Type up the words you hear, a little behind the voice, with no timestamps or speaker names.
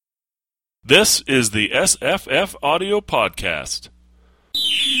This is the SFF Audio Podcast.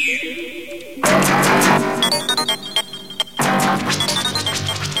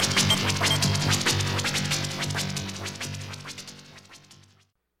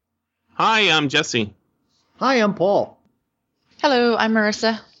 Hi, I'm Jesse. Hi, I'm Paul. Hello, I'm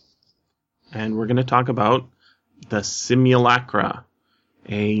Marissa. And we're going to talk about the Simulacra,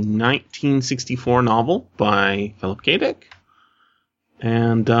 a 1964 novel by Philip K. Dick.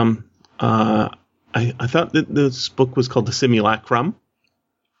 And I thought that this book was called The Simulacrum.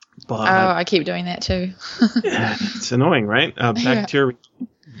 But I keep doing that too. yeah, it's annoying, right?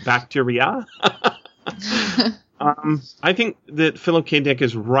 Bacteria. I think that Philip K. Dick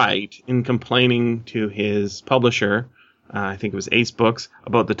is right in complaining to his publisher, I think it was Ace Books,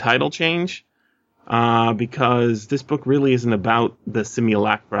 about the title change, because this book really isn't about the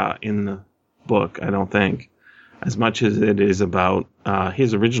simulacra in the book, I don't think, as much as it is about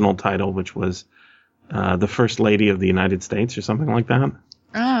his original title, which was The First Lady of the United States or something like that.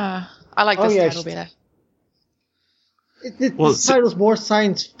 I like this title better. This title's more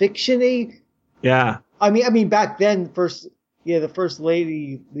science fiction-y. Yeah. I mean, back then, the First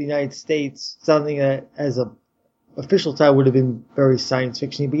Lady of the United States, something that as a official title would have been very science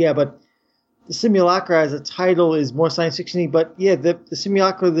fiction-y. But the Simulacra as a title is more science fiction-y. But yeah, the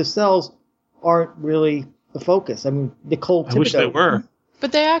Simulacra themselves aren't really the focus. I mean, Nicole Thibodeau. I wish they were.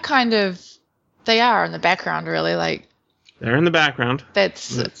 But they are in the background, really. Like, they're in the background.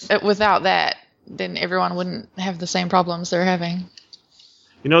 Without that, then everyone wouldn't have the same problems they're having.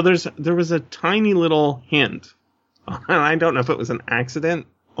 You know, there was a tiny little hint, and I don't know if it was an accident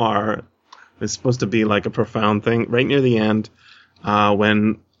or it's supposed to be like a profound thing, right near the end,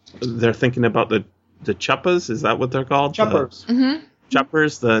 when they're thinking about the Chuppas. Is that what they're called? Chuppers.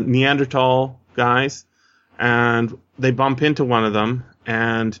 Chuppers, the Neanderthal guys, and they bump into one of them,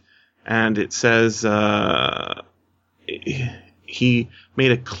 and it says he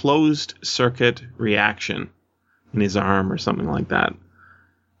made a closed circuit reaction in his arm or something like that.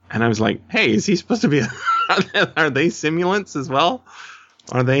 And I was like, hey, is he supposed to be... Are they simulants as well?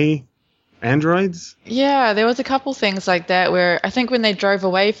 Are they androids? Yeah, there was a couple things like that where I think when they drove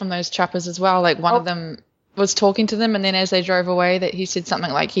away from those choppers as well, like one of them was talking to them, and then as they drove away, that he said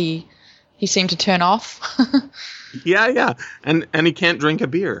something like he seemed to turn off. Yeah. And he can't drink a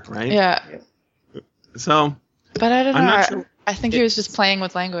beer, right? Yeah. So... But I don't know. Not sure. I think he was just playing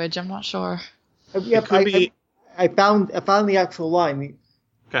with language. I'm not sure. I found the actual line.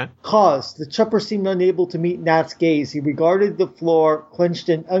 Okay. Cause the Chupper seemed unable to meet Nat's gaze. He regarded the floor, clenched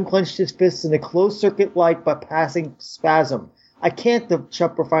and unclenched his fists in a closed-circuit light by passing spasm. I can't, the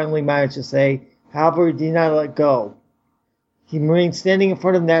Chupper finally managed to say. However, he did not let go. He remained standing in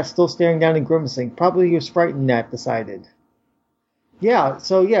front of Nat, still staring down and grimacing. Probably he was frightened, Nat decided. Yeah,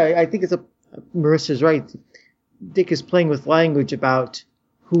 so yeah, I think Marissa's right. Dick is playing with language about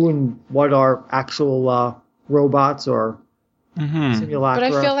who and what are actual robots or simulacra.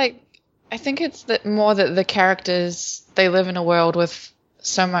 But I think it's more that the characters, they live in a world with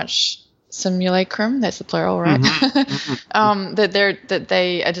so much simulacrum, that's the plural, right? That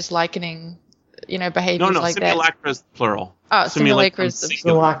they are just likening, behaviors like that. No, simulacra is plural. Oh, simulacra is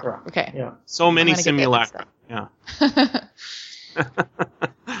simulacra. Okay. Yeah. So many simulacra. Yeah.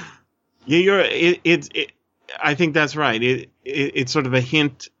 I think that's right. It's sort of a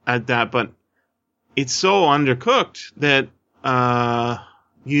hint at that, but it's so undercooked that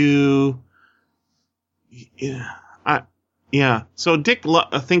So Dick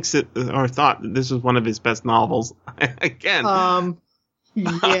thinks thought that this was one of his best novels. Again.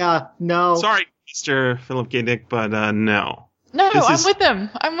 Yeah. No. Sorry, Mr. Philip K. Dick, but no. No, I'm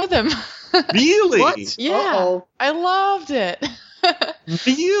with him. Really? What? Yeah. Uh-oh. I loved it.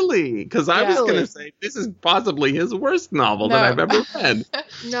 Really? Because I was going to say this is possibly his worst novel that I've ever read.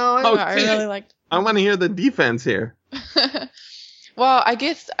 No, I really liked it. I want to hear the defense here. Well, I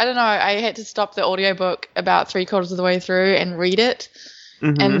guess, I don't know, I had to stop the audiobook about 3/4 of the way through and read it.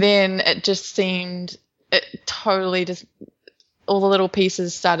 And then it just seemed, totally just, all the little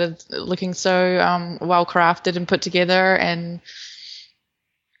pieces started looking so well crafted and put together, and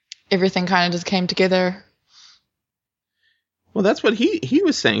everything kind of just came together. Well, that's what he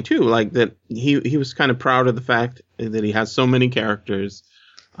was saying too. Like that, he was kind of proud of the fact that he has so many characters,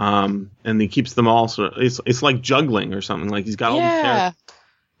 and he keeps them all. So it's like juggling or something. Like he's got all these characters,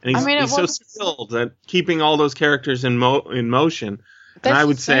 and he's so skilled at keeping all those characters in motion. That's and I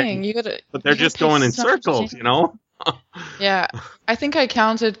would say, but they're just going in circles, Yeah, I think I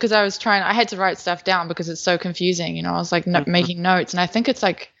counted because I had to write stuff down because it's so confusing. I was like making notes, and I think it's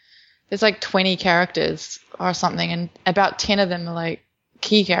like there's like 20 characters or something, and about 10 of them are like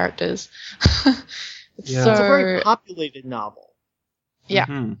key characters. It's a very populated novel. Yeah.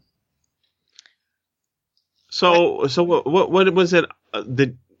 Mm-hmm. So what was it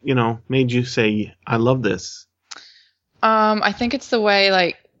that made you say I love this? I think it's the way,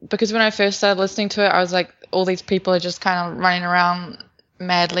 like, because when I first started listening to it, I was like, all these people are just kind of running around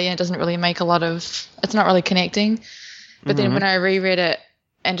madly, and it doesn't really make it's not really connecting. But then when I reread it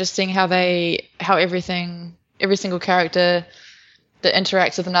and just seeing how every single character that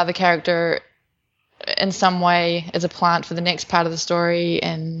interacts with another character in some way is a plant for the next part of the story,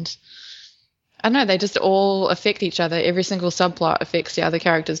 and I don't know, they just all affect each other. Every single subplot affects the other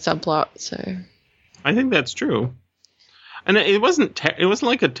character's subplot. So I think that's true. And it wasn't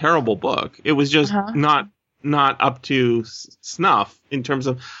like a terrible book. It was just not up to snuff in terms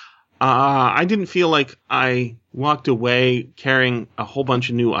of I didn't feel like I walked away carrying a whole bunch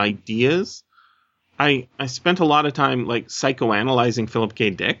of new ideas. I spent a lot of time like psychoanalyzing Philip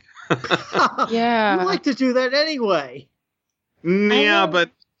K. Dick. Yeah. You like to do that anyway. Yeah, but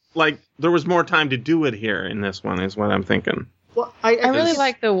like there was more time to do it here in this one is what I'm thinking. Well, I really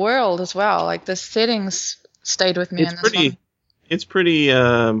like the world as well. Like the settings stayed with me in this one. It's pretty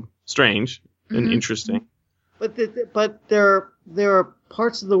strange and interesting. But there are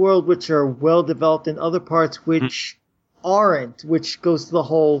parts of the world which are well developed and other parts which aren't, which goes to the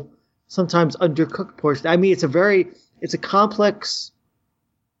whole sometimes undercooked portion. I mean, it's a complex,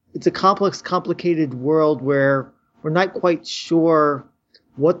 complicated world where we're not quite sure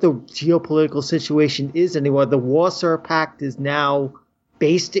what the geopolitical situation is anymore. The Warsaw Pact is now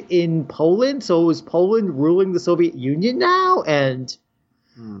based in Poland, so is Poland ruling the Soviet Union now? And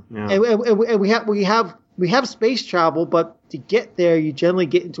we have space travel, but to get there, you generally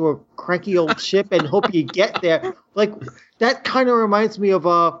get into a cranky old ship and hope you get there. Like that kind of reminds me of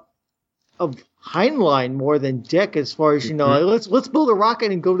Heinlein more than Dick, as far as let's build a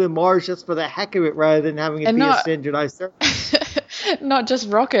rocket and go to Mars just for the heck of it, rather than having it be a standardized service. Not just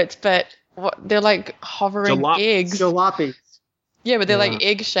rockets, but they're like hovering eggs. Jalopies. Yeah, but they're like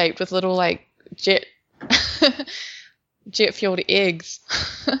egg shaped with little like jet fueled eggs.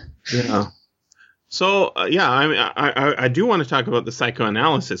 Yeah. So I do want to talk about the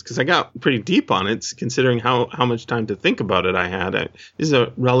psychoanalysis because I got pretty deep on it, considering how much time to think about it I had. This is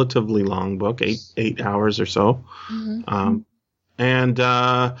a relatively long book, 8 hours or so, and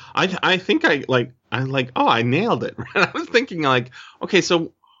I think I nailed it. Right? I was thinking like, okay,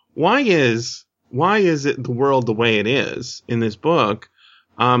 so why is it the world the way it is in this book?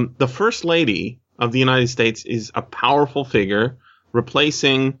 The First Lady of the United States is a powerful figure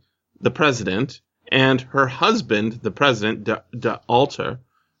replacing the president. And her husband, the president, der Alter,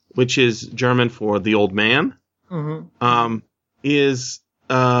 which is German for the old man, is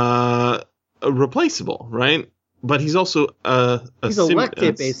replaceable, right? But he's also he's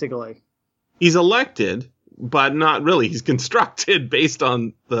elected, basically. He's elected, but not really. He's constructed based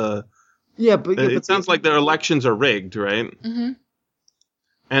on the. Yeah, but it sounds like their elections are rigged, right? Mm-hmm.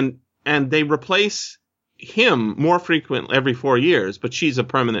 And they replace him more frequently every 4 years, but she's a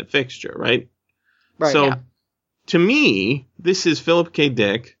permanent fixture, right? Right, so, to me, this is Philip K.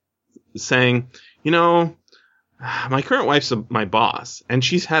 Dick saying, my current wife's my boss, and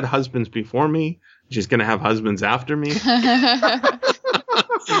she's had husbands before me. She's going to have husbands after me.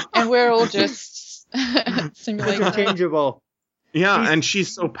 And we're all just interchangeable. Yeah, and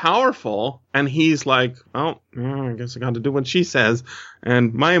she's so powerful, and he's like, I guess I got to do what she says,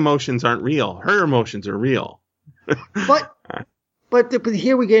 and my emotions aren't real. Her emotions are real. But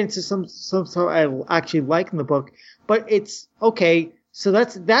here we get into some sort I actually like in the book. But it's okay. So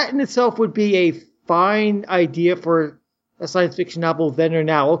that in itself would be a fine idea for a science fiction novel then or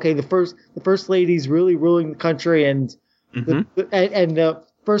now. Okay, the first lady's really ruling the country, and the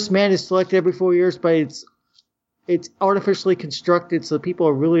first man is selected every 4 years, but it's artificially constructed, so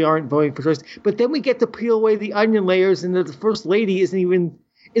people really aren't voting for choice. But then we get to peel away the onion layers, and the first lady is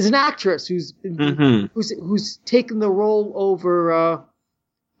an actress who's taken the role over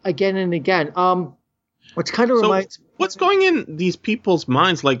again and again. Which kind of reminds me. What's going in these people's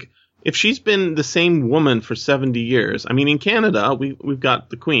minds? Like, if she's been the same woman for 70 years, I mean, in Canada, we've got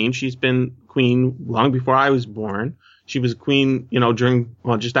the Queen. She's been Queen long before I was born. She was Queen,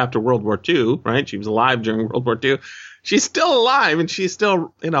 just after World War II, right? She was alive during World War II. She's still alive, and she's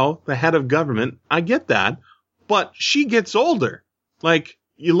still, the head of government. I get that. But she gets older. Like,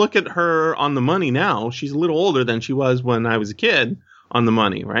 you look at her on the money now, she's a little older than she was when I was a kid on the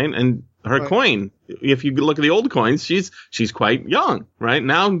money, right? And her coin, if you look at the old coins, she's quite young, right?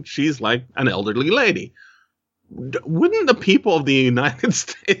 Now she's like an elderly lady. Wouldn't the people of the United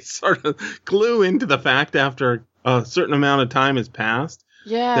States sort of clue into the fact after a certain amount of time has passed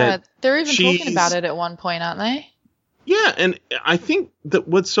Yeah, they're even talking about it at one point, aren't they? Yeah, and I think that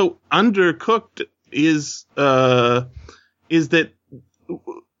what's so undercooked is that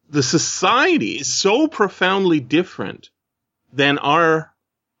the society is so profoundly different than our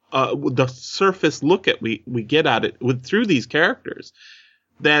the surface look at we get at it through these characters,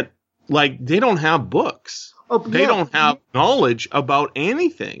 that like they don't have books. They don't have knowledge about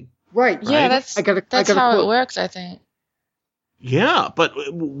anything. Right. Yeah, that's how it works, I think. Yeah, but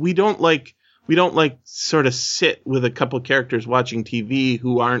we don't sort of sit with a couple characters watching TV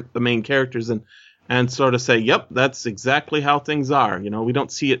who aren't the main characters and sort of say, "Yep, that's exactly how things are." You know, we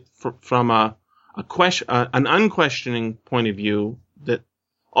don't see it from an unquestioning point of view. That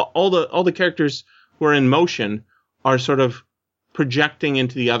all the characters who are in motion are sort of projecting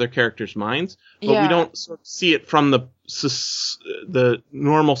into the other characters' minds, but we don't sort of see it from the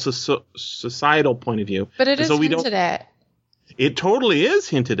normal societal point of view. But it is hinted at. It totally is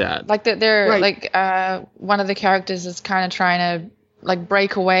hinted at. Like that they're like one of the characters is kind of trying to like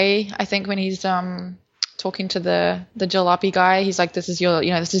break away. I think when he's talking to the jalopy guy, he's like, this is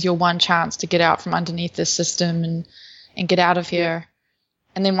your one chance to get out from underneath this system and get out of here.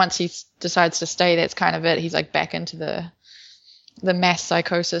 And then once he decides to stay, that's kind of it. He's like back into the mass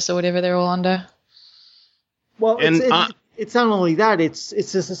psychosis or whatever they're all under. Well, it's not only that, it's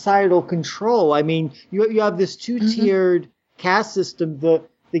a societal control. I mean, you have this two-tiered caste system.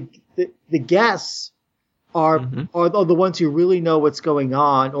 The guests are the ones who really know what's going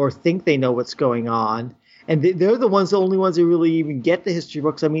on or think they know what's going on, and they're the only ones who really even get the history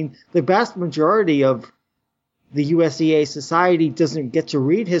books. I mean, the vast majority of the USEA society doesn't get to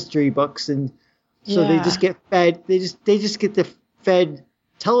read history books, and so they just get fed. They just get fed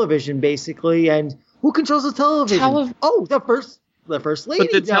television basically, and who controls the television? The first lady.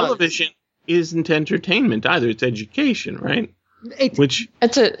 But the television isn't entertainment either. It's education, right?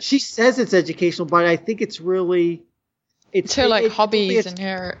 She says it's educational, but I think it's really it's her like hobbies and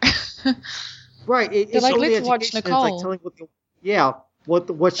her. Right. It's like, let's watch Nicole. It's like telling what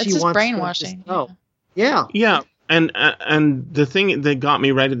she wants. It's brainwashing. Yeah. Yeah. And the thing that got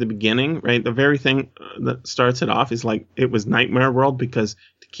me right at the beginning, right, the very thing that starts it off is like it was Nightmare World, because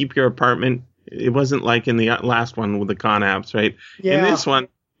to keep your apartment, it wasn't like in the last one with the con apps, right? Yeah. In this one,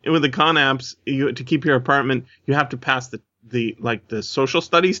 with the con apps, to keep your apartment, you have to pass the social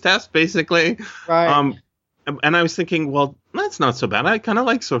studies test, basically. Right. And I was thinking, well, that's not so bad. I kind of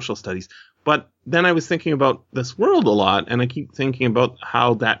like social studies. But then I was thinking about this world a lot, and I keep thinking about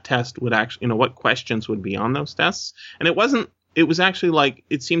how that test would actually, what questions would be on those tests. And it was actually like,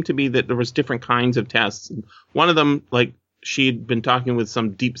 it seemed to be that there was different kinds of tests. One of them, like, she'd been talking with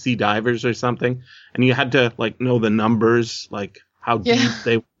some deep sea divers or something, and you had to like know the numbers, like how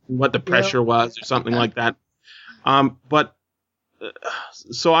deep what the pressure was or something like that.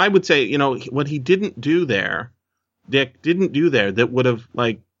 So I would say, what he didn't do there, Dick didn't do there, that would have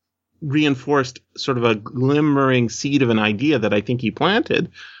like reinforced sort of a glimmering seed of an idea that I think he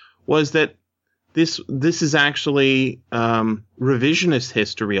planted, was that this is actually revisionist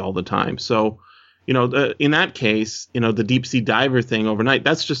history all the time. So, in that case, the deep sea diver thing overnight,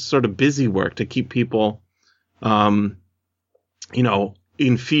 that's just sort of busy work to keep people,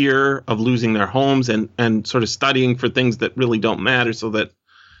 in fear of losing their homes and sort of studying for things that really don't matter, so that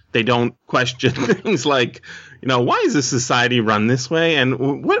they don't question things like, why is this society run this way?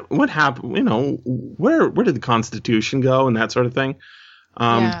 And what happened, where did the Constitution go, and that sort of thing.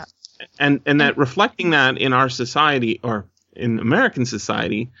 And that reflecting that in our society, or in American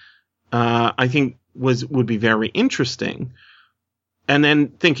society, I think would be very interesting. And then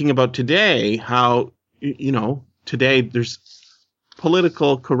thinking about today, how, today there's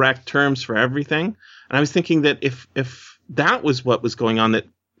political correct terms for everything. And I was thinking that if that was what was going on, that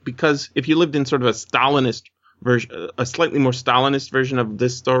because if you lived in sort of a Stalinist version, a slightly more Stalinist version of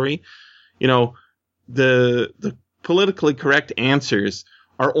this story, the politically correct answers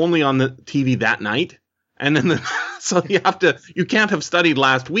are only on the TV that night. And then so you can't have studied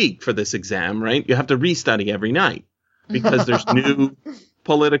last week for this exam, right? You have to restudy every night because there's new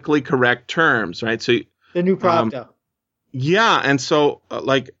politically correct terms, right? So the new Pravda. Yeah. And so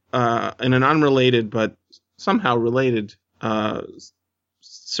in an unrelated, but somehow related,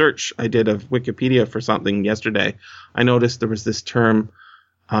 search I did of Wikipedia for something yesterday, I noticed there was this term,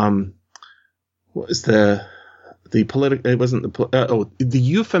 what was the political, it wasn't the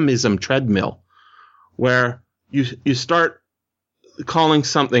euphemism treadmill, where you start calling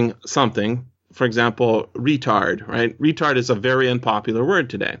something, for example, retard, right? Retard is a very unpopular word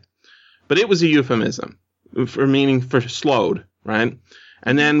today, but it was a euphemism for slowed, right?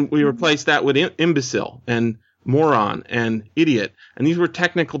 And then we replaced that with imbecile. And moron and idiot. And these were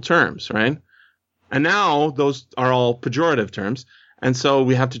technical terms, right? And now those are all pejorative terms. And so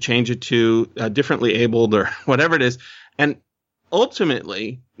we have to change it to differently abled or whatever it is. And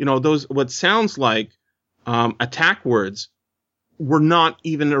ultimately, those what sounds like attack words were not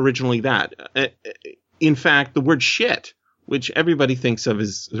even originally that. In fact, the word shit, which everybody thinks of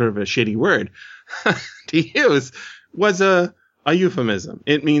as sort of a shitty word to use, was a euphemism.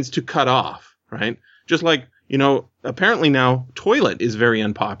 It means to cut off, right? Just like, apparently now toilet is very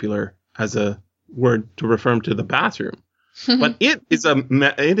unpopular as a word to refer to the bathroom. But it is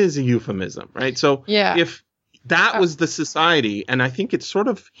a euphemism, right? So if that was the society, and I think it's sort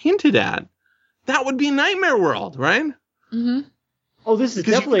of hinted at, that would be a nightmare world, right? Mm-hmm. Oh, this is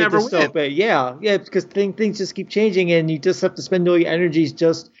definitely a dystopia. Yeah, because things just keep changing, and you just have to spend all your energies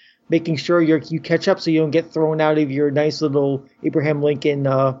just making sure you catch up so you don't get thrown out of your nice little Abraham Lincoln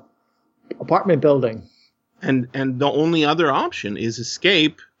apartment building. And the only other option is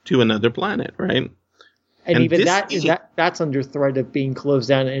escape to another planet, right? And even that's under threat of being closed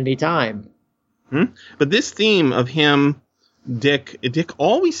down at any time. But this theme of him, Dick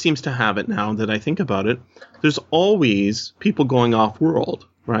always seems to have it now that I think about it. There's always people going off-world,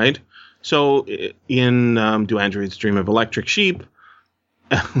 right? So in Do Androids Dream of Electric Sheep,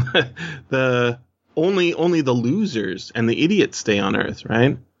 only the losers and the idiots stay on Earth,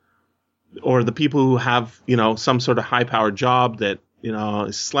 right? Or the people who have, some sort of high-powered job that,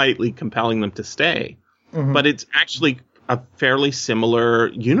 is slightly compelling them to stay. Mm-hmm. But it's actually a fairly similar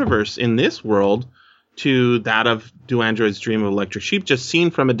universe in this world to that of Do Androids Dream of Electric Sheep, just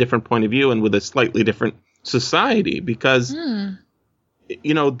seen from a different point of view and with a slightly different society. Because,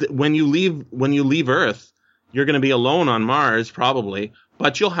 when you leave Earth, you're going to be alone on Mars, probably,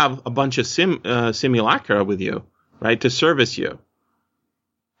 but you'll have a bunch of simulacra with you, right, to service you.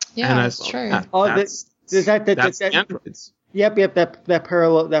 Yeah, that's true. That's androids. Yep. That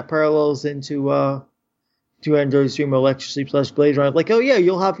parallels into Do Androids Dream of Electric Sheep / Blade Runner. Like, oh yeah,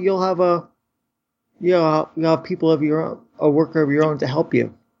 you'll have people of your own, a worker of your own to help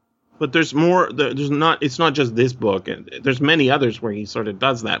you. But there's more. It's not just this book. There's many others where he sort of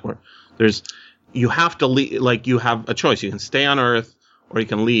does that. Where you have to leave. Like, you have a choice. You can stay on Earth, or you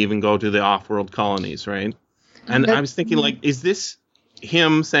can leave and go to the off-world colonies, right? And I was thinking, like, is this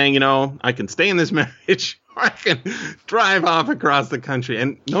him saying, I can stay in this marriage, or I can drive off across the country?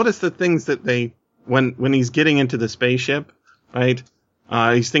 And notice the things that when he's getting into the spaceship, right?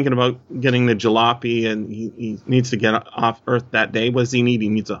 He's thinking about getting the jalopy, and he needs to get off Earth that day. What does he need? He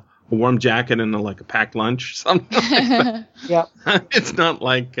needs a warm jacket and a packed lunch, something like that. Yeah. It's not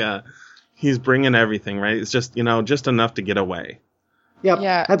like he's bringing everything, right? It's just, just enough to get away. Yep.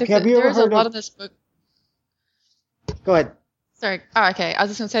 Yeah. Have you ever heard a lot in this book. Go ahead. Sorry. Oh, okay. I was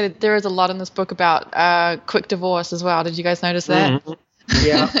just going to say that there is a lot in this book about quick divorce as well. Did you guys notice that? Mm-hmm.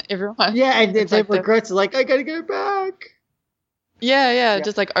 Yeah. Everyone. Yeah, and it's like regrets, like, I gotta get it back. Yeah.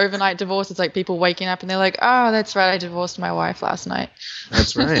 Just like overnight divorce. It's like people waking up and they're like, oh, that's right, I divorced my wife last night.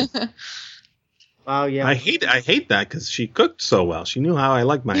 That's right. Wow, yeah. I hate that because she cooked so well. She knew how I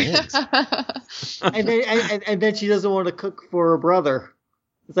like my eggs. and then she doesn't want to cook for her brother.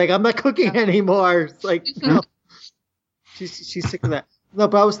 It's like, I'm not cooking anymore. It's like, no. She's sick of that. No,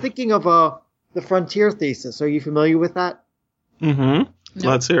 but I was thinking of the Frontier thesis. Are you familiar with that? Mm-hmm. No.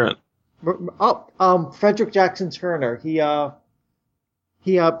 Let's hear it. Frederick Jackson Turner. He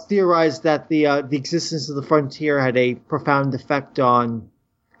theorized that the existence of the frontier had a profound effect on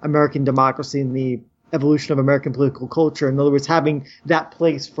American democracy and the evolution of American political culture. In other words, having that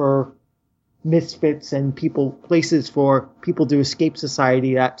place for misfits and places for people to escape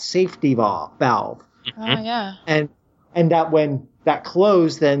society, that safety valve. Oh, yeah. And that when that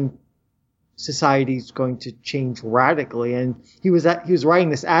closed, then society's going to change radically. And he was writing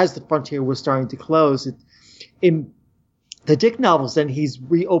this as the frontier was starting to close. In the Dick novels, then he's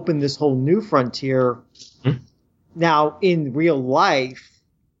reopened this whole new frontier. Now, in real life,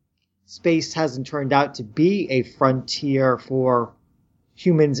 space hasn't turned out to be a frontier for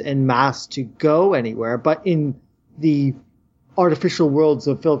humans en masse to go anywhere. But in the artificial worlds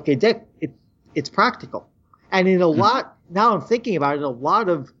of Philip K. Dick, it's practical. And in a lot, now I'm thinking about it, a lot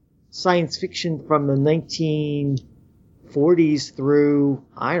of science fiction from the 1940s through,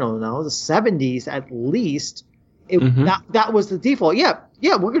 I don't know, the 70s at least, that was the default. Yeah,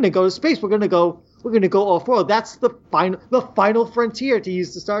 we're going to go to space. We're going to go off world. That's the final frontier, to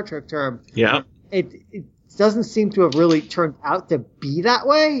use the Star Trek term. Yeah. It doesn't seem to have really turned out to be that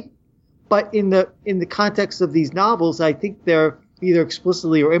way. But in the context of these novels, I think they're either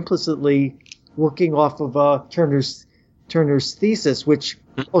explicitly or implicitly working off of Turner's thesis, which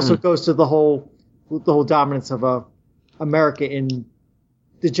also goes to the whole dominance of America in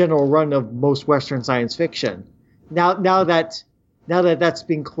the general run of most Western science fiction. Now that that's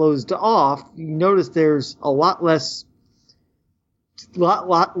been closed off, you notice there's a lot less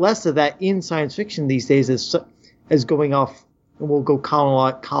of that in science fiction these days as going off, and we'll go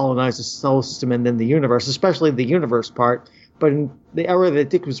colonize the solar system and then the universe, especially the universe part. But in the era that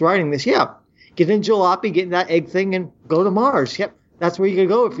Dick was writing this, get in Jalopy, get in that egg thing, and go to Mars. Yep, that's where you can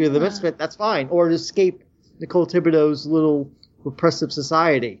go if you're the misfit. That's fine. Or escape Nicole Thibodeau's little repressive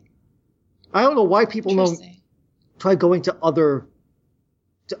society. I don't know why people don't try going to other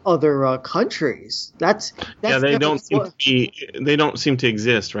countries. They don't seem to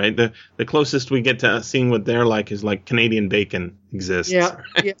exist, right? The closest we get to seeing what they're like is like Canadian bacon exists. Yeah.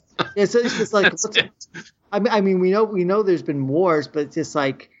 It's just like I mean, we know there's been wars, but it's just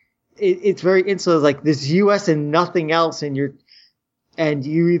like it's very insular. Like there's U.S. and nothing else, and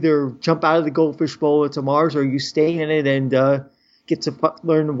you either jump out of the Goldfish Bowl to Mars, or you stay in it and get to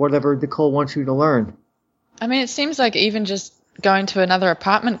learn whatever Nicole wants you to learn. I mean, it seems like even just going to another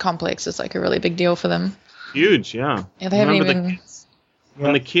apartment complex is like a really big deal for them. Huge, yeah. Yeah, they haven't even.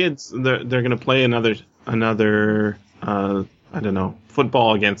 When the kids, they're going to play another I don't know,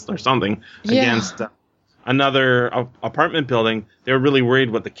 football against another apartment building. They're really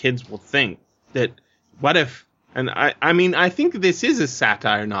worried what the kids will think. That what if? And I mean, I think this is a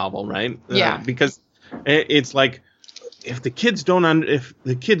satire novel, right? Yeah. Because it's like if the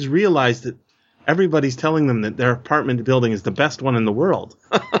kids realize that everybody's telling them that their apartment building is the best one in the world,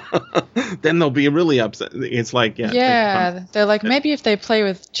 then they'll be really upset. It's like, they're like, maybe if they play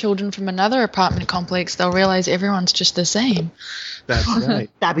with children from another apartment complex, they'll realize everyone's just the same. That's right.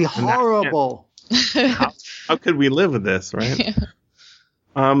 That'd be horrible. How could we live with this, right?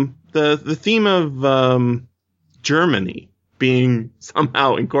 Yeah. The theme of Germany being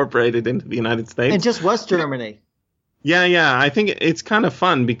somehow incorporated into the United States. And just West Germany. Yeah. I think it's kind of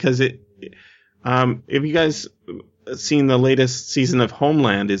fun because if you guys seen the latest season of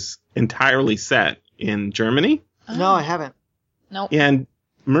Homeland is entirely set in Germany. No, I haven't. Nope. And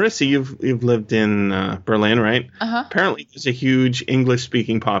Marissa, you've lived in Berlin, right? Uh-huh. Apparently there's a huge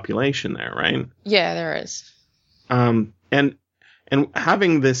English-speaking population there, right? Yeah, there is. And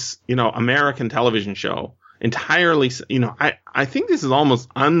having this, American television show entirely, I think this is almost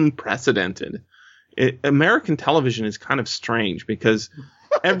unprecedented. American television is kind of strange because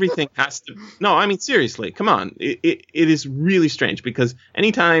everything has to. No, I mean seriously, come on. It is really strange because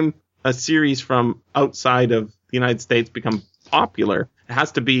anytime a series from outside of the United States becomes popular, it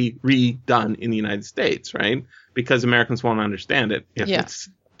has to be redone in the United States, right? Because Americans won't understand it if it's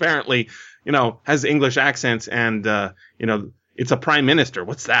apparently, has English accents and it's a prime minister.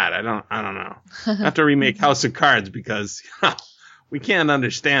 What's that? I don't know. I have to remake House of Cards because we can't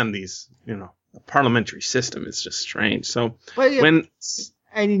understand these. The parliamentary system is just strange. So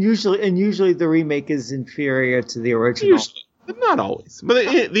usually the remake is inferior to the original. Usually, but not always.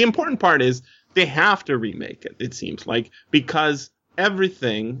 But the important part is they have to remake it. It seems like because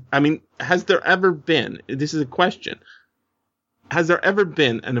everything. I mean, has there ever been? This is a question. Has there ever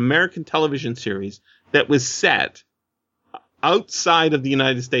been an American television series that was set outside of the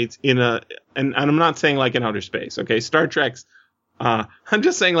United States and I'm not saying like in outer space, okay? Star Trek's, I'm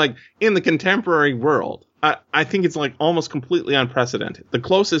just saying like in the contemporary world, I think it's like almost completely unprecedented. The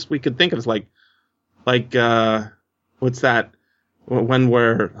closest we could think of is like, what's that? When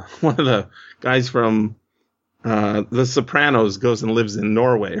one of the guys from, The Sopranos goes and lives in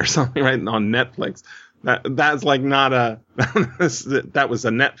Norway or something, right? On Netflix. That's like not that was a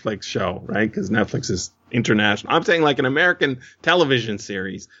Netflix show, right? Because Netflix is international. I'm saying like an American television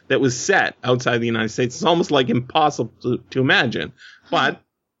series that was set outside the United States. It's almost like impossible to imagine, but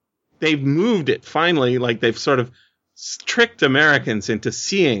they've moved it finally. Like they've sort of tricked Americans into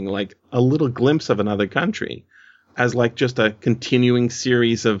seeing like a little glimpse of another country as like just a continuing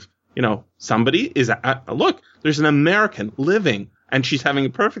series of, somebody is look, there's an American living and she's having a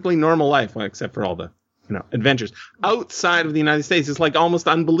perfectly normal life, well, except for all the, adventures outside of the United States. It's like almost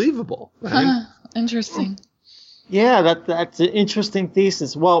unbelievable. Right? Interesting. Yeah, that's an interesting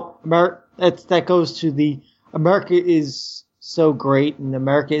thesis. Well, that goes to the America is so great and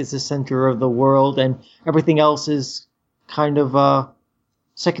America is the center of the world and everything else is kind of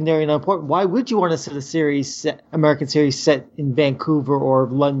secondary and unimportant. Why would you want to set American series set in Vancouver or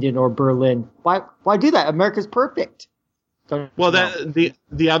London or Berlin? Why do that? America's perfect. Well,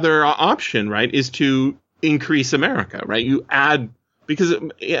 the other option, right, is to increase America, right? You add, because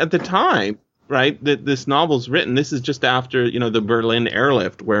at the time, right, that this novel's written, this is just after, the Berlin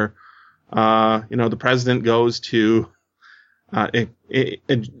airlift where, the president goes to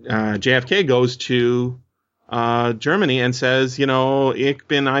JFK goes to Germany and says, ich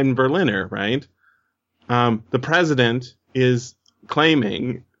bin ein Berliner, right? The president is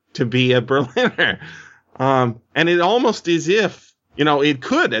claiming to be a Berliner. And it almost as if, it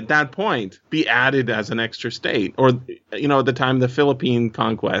could at that point be added as an extra state, or, at the time of the Philippine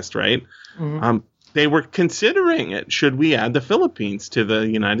conquest, right? Mm-hmm. They were considering it. Should we add the Philippines to the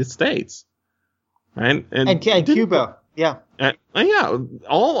United States? Right? And Cuba. Yeah. Yeah.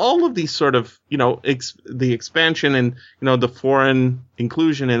 All of these sort of, the expansion and, the foreign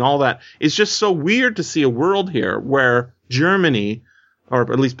inclusion and all that is just so weird to see a world here where Germany, or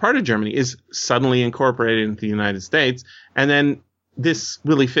at least part of Germany, is suddenly incorporated into the United States. And then this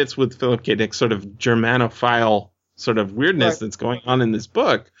really fits with Philip K. Dick's sort of Germanophile sort of weirdness that's going on in this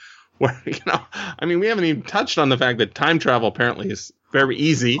book. Where, we haven't even touched on the fact that time travel apparently is very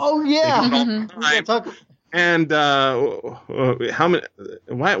easy. Oh, yeah. And how many?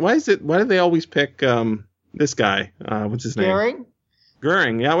 Why do they always pick this guy? What's his name?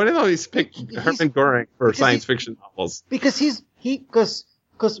 Göring. Yeah. Why do they always pick Hermann Göring for science fiction novels? Because okay,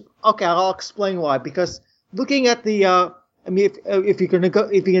 I'll explain why. Because looking at the, if you're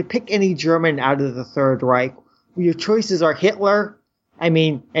gonna pick any German out of the Third Reich, your choices are Hitler.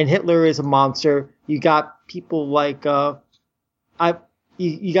 And Hitler is a monster. You got people like you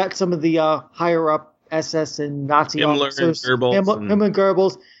got some of the higher up SS and Nazi officers, Himmler and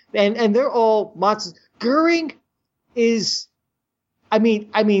Goebbels, and they're all monsters. Göring is,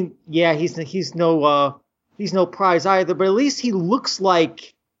 yeah, he's no prize either, but at least he looks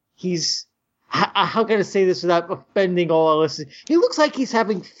like he's. How can I say this without offending all our listeners? He looks like he's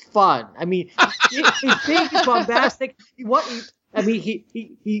having fun. He's big, he's bombastic. He wants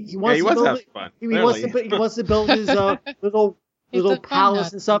to build his little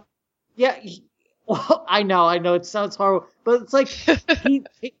palace and stuff. Yeah, I know. It sounds horrible, but it's like he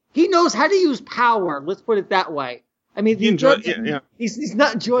knows how to use power. Let's put it that way. He's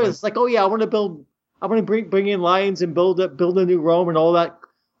not joyous. Like, oh yeah, I want to bring in lions and build a new Rome and all that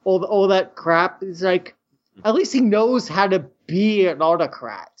crap. It's like, at least he knows how to be an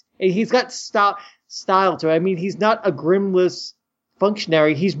autocrat, and he's got style to it. He's not a grimless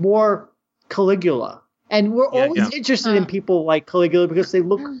functionary. He's more Caligula, and we're always interested in people like Caligula because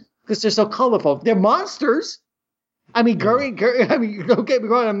they're so colorful. They're monsters. Göring, don't get me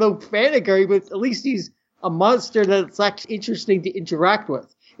wrong, I'm no fan of Göring, but at least he's a monster that's actually interesting to interact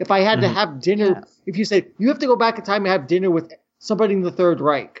with. If I had to have dinner, if you said you have to go back in time and have dinner with somebody in the Third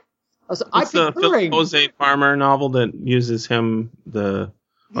Reich, it's the Philip Jose Farmer novel that uses him.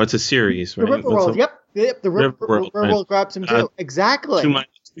 It's a series, right? The Riverworld, yep. The Riverworld grabs him too. Exactly. To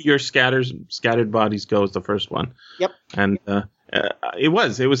Your Scattered Bodies Go is the first one. Yep. And it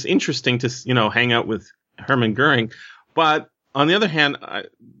was interesting to hang out with Hermann Göring, but on the other hand,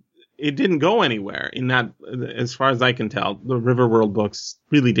 it didn't go anywhere. In that, as far as I can tell, the Riverworld books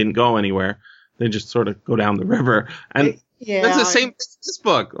really didn't go anywhere. They just sort of go down the river, and that's the same thing as this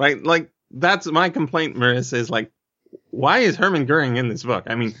book. Like that's my complaint, Marissa, is like, why is Hermann Göring in this book?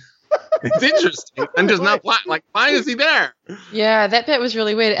 It's interesting. I'm just not like, why is he there? Yeah, that bit was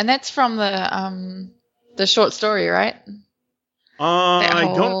really weird, and that's from the short story, right?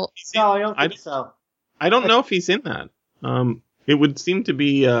 I don't think so. I don't know if he's in that. It would seem to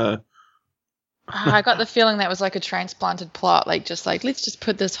be. I got the feeling that was like a transplanted plot, let's just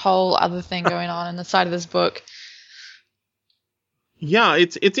put this whole other thing going on in the side of this book. Yeah,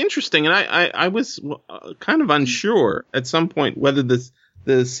 it's interesting, and I was kind of unsure at some point whether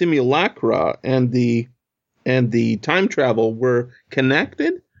the simulacra and the time travel were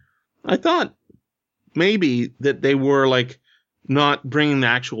connected. I thought maybe that they were like not bringing the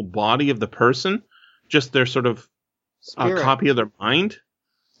actual body of the person, just their sort of copy of their mind.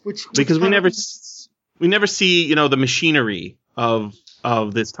 Because we never see the machinery of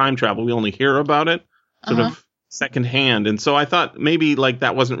this time travel. We only hear about it sort of secondhand, and so I thought maybe like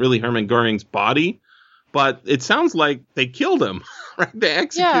that wasn't really Hermann Göring's body, but it sounds like they killed him. Right? They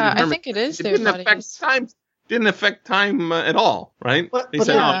executed him. Yeah, I think it is. It didn't affect time at all, right? They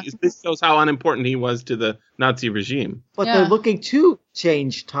said, this shows how unimportant he was to the Nazi regime. But they're looking to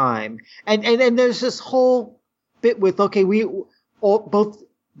change time, and there's this whole bit with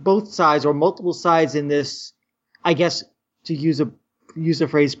both sides or multiple sides in this, I guess, to use a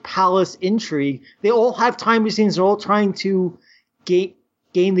phrase, palace intrigue. They all have time machines. They're all trying to gain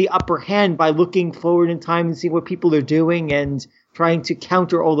the upper hand by looking forward in time and seeing what people are doing and trying to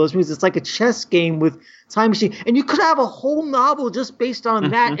counter all those moves. It's like a chess game with time machine, and you could have a whole novel just based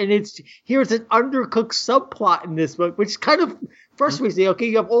on that. And it's an undercooked subplot in this book, which kind of frustrates me. Okay,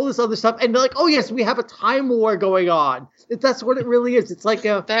 you have all this other stuff, and they're like, oh yes, we have a time war going on. That's what it really is. It's like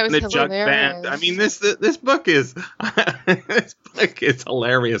a that was the jug band. I mean, this book is this book is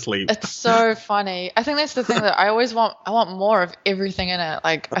hilariously. It's so funny. I think that's the thing that I always want. I want more of everything in it.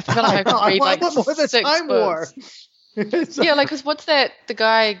 Like I feel like I could read like more of the 6 time books. War. Yeah, like because what's that? The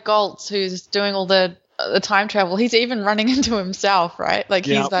guy Galtz who's doing all the time travel. He's even running into himself, right? Like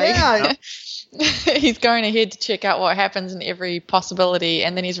he's like, he's going ahead to check out what happens in every possibility,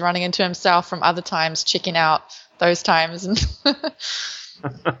 and then he's running into himself from other times, checking out those times, and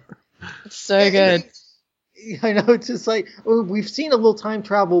it's so good. I know, it's just like we've seen a little time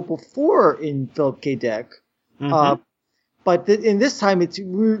travel before in Philip K. Dick, but in this time it's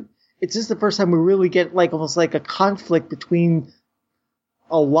just the first time we really get like almost like a conflict between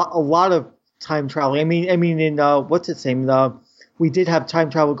a lot of time travel. I mean, in what's its name? We did have time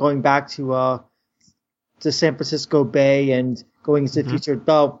travel going back to San Francisco Bay and going into the future.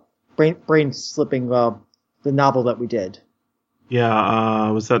 Brain slipping. The novel that we did. Yeah,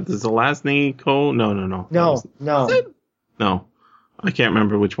 was that the Zelazny Code? No. No, I can't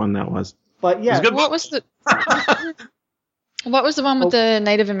remember which one that was. But yeah, what was the one with the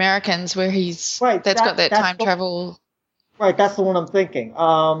Native Americans where he's got that time travel? Right, that's the one I'm thinking.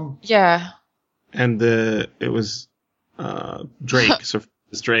 Yeah. And it was Drake. So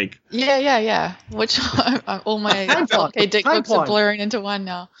it's Drake. Yeah. Which all my okay Dick books are blurring into one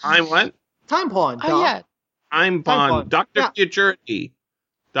now. I'm what? Time Pawn. Oh yeah. I'm Bond. Dr. Futurity.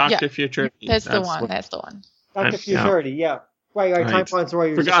 Dr. Futurity. That's the one. That's the one. Dr. Futurity. Yeah. Right. Time Pawn's where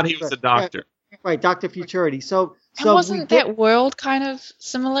you forgot he was a doctor. Right. Dr. Futurity. So wasn't that world kind of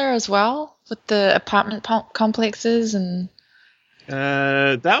similar as well with the apartment complexes and?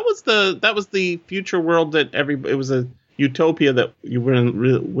 That was the future world that it was a utopia that you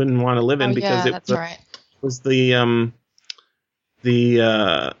wouldn't want to live in because it was the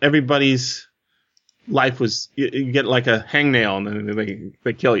everybody's life was you get like a hangnail and then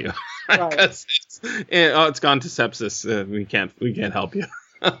they kill you because it's gone to sepsis. We can't help you.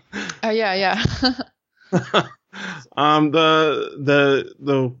 Oh yeah.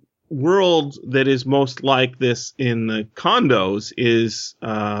 The world that is most like this in the condos is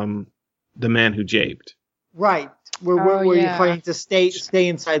The Man Who Japed. Right. Where you're trying to stay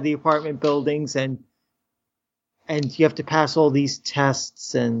inside the apartment buildings and you have to pass all these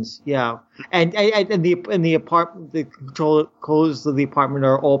tests and the apartment, the controllers of the apartment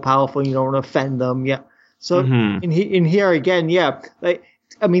are all powerful. You don't want to offend them. Yeah. So in here again, like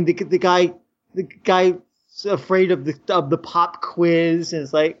I mean the guy's afraid of the pop quiz and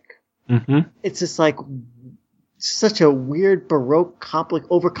it's like it's just like such a weird Baroque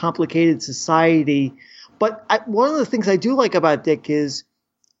overcomplicated society. But one of the things I do like about Dick is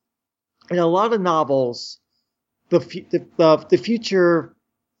in a lot of novels. The future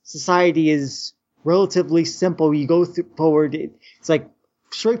society is relatively simple. You go forward. It's like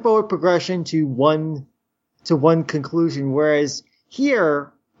straightforward progression to one conclusion. Whereas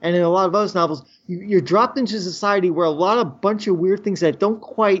here and in a lot of those novels, you're dropped into a society where a bunch of weird things that don't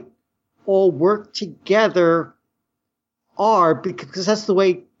quite all work together are because that's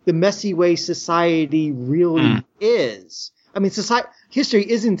the messy way society really is. I mean, history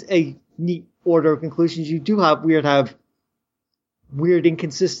isn't a neat order of conclusions. You do have weird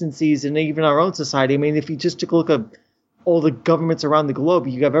inconsistencies in even our own society. I mean, if you just took a look at all the governments around the globe,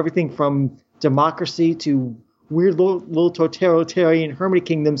 you have everything from democracy to weird little totalitarian hermit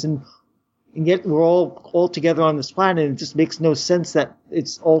kingdoms, and yet we're all together on this planet. And it just makes no sense that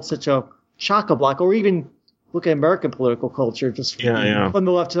it's all such a chock-a-block. Or even look at American political culture, just from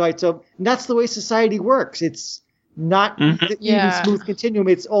the left to right. So that's the way society works. It's not even smooth continuum.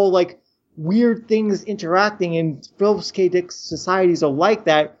 It's all like weird things interacting, and Philip K. Dick's societies are like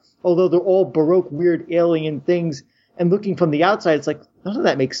that, although they're all Baroque, weird, alien things. And looking from the outside, it's like, none of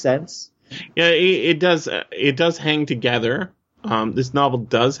that makes sense. Yeah, it does. It does hang together. This novel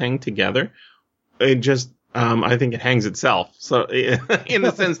does hang together. It just, I think it hangs itself. So, in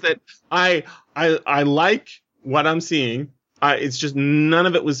the sense that I like what I'm seeing. It's just none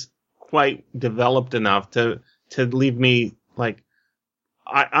of it was quite developed enough to leave me like.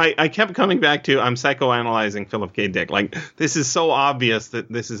 I kept coming back to I'm psychoanalyzing Philip K. Dick. Like, this is so obvious that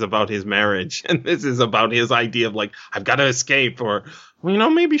this is about his marriage and this is about his idea of like, I've got to escape, or, well, you know,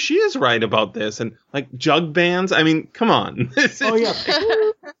 maybe she is right about this. And like jug bands. I mean, come on. This is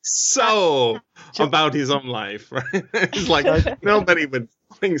so about his own life, right? It's like nobody would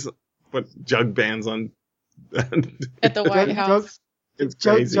put jug bands on At the White House. It's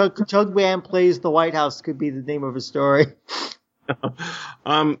crazy. Chugman Plays the White House could be the name of a story.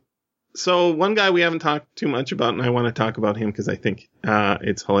 So one guy we haven't talked too much about, and I want to talk about him because I think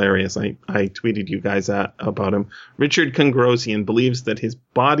it's hilarious. I tweeted you guys about him. Richard Kongrosian believes that his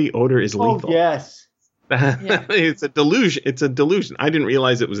body odor is lethal. Oh, yes. It's a delusion. It's a delusion. I didn't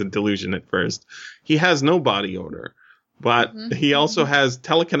realize it was a delusion at first. He has no body odor, but he also has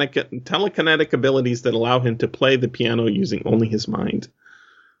telekinetic abilities that allow him to play the piano using only his mind.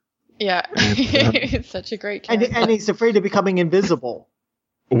 Yeah. It's such a great character. And he's afraid of becoming invisible.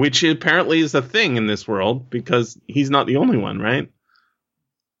 Which apparently is a thing in this world because he's not the only one, right?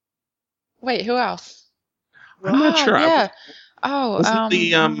 Wait, who else? I'm not sure. Yeah.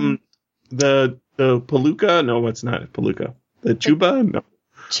 The Palooka? No, it's not Palooka. The Chuba? No.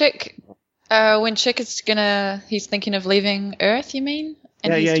 Chick. When Chick is he's thinking of leaving Earth, you mean?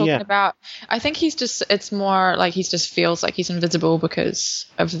 And he's talking about, I think it's more like he just feels like he's invisible because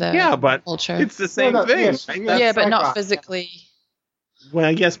of the culture. It's the same thing. Yes, right? Yeah, but not physically.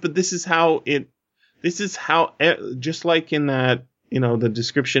 Well, yes, but this is how just like in that, the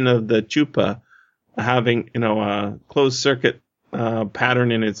description of the Chupa having, a closed circuit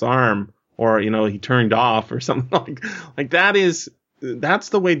pattern in its arm, or, he turned off or something like that's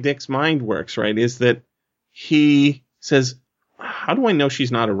the way Dick's mind works, right? Is that he says, how do I know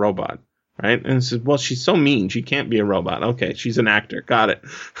she's not a robot? Right? And says, well, she's so mean. She can't be a robot. Okay. She's an actor. Got it.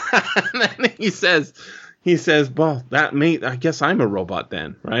 And then he says, well, I guess I'm a robot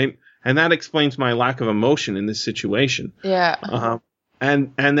then, right? And that explains my lack of emotion in this situation. Yeah.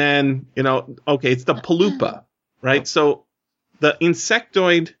 And then, okay, it's the Palooka, right? So the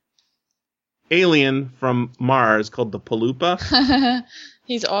insectoid alien from Mars called the Palooka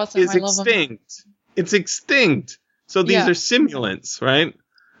he's awesome. is extinct. It's extinct. So these are simulants, right?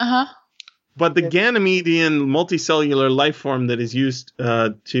 Uh-huh. But the Ganymedian multicellular life form that is used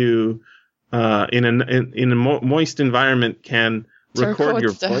to in a moist environment can record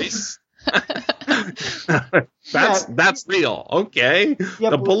your voice. That's real. Okay.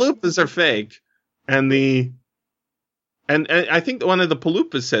 The Paloopas are fake. And I think one of the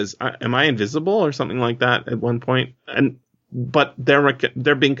Paloopas says, am I invisible or something like that at one point? But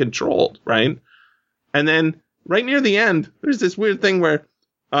they're being controlled, right? And then right near the end, there's this weird thing where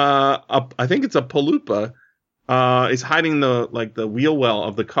I think it's a Paloopa is hiding the wheel well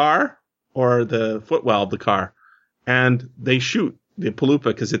of the car or the footwell of the car, and they shoot the Paloopa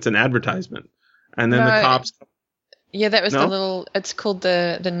because it's an advertisement. And then the cops. Yeah, that was it's called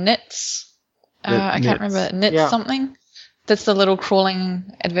the Nits. I can't remember. Nits something. That's the little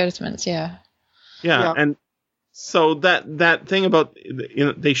crawling advertisements, yeah. Yeah, and so that thing about,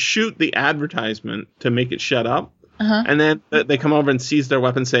 they shoot the advertisement to make it shut up. Uh-huh. And then they come over and seize their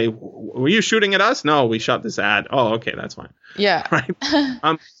weapon and say, were you shooting at us? No, we shot this ad. Oh, okay, that's fine. Yeah.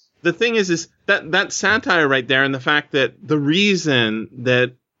 Right? The thing is that satire right there, and the fact that the reason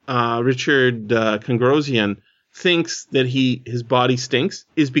that Richard Kongrosian thinks that his body stinks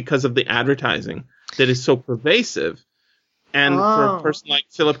is because of the advertising that is so pervasive. And for a person like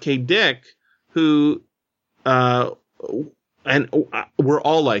Philip K. Dick, who and we're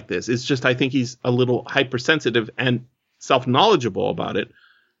all like this. It's just I think he's a little hypersensitive and self-knowledgeable about it.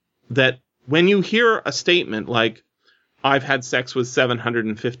 That when you hear a statement like, I've had sex with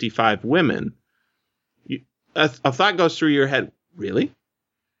 755 women, a thought goes through your head, really?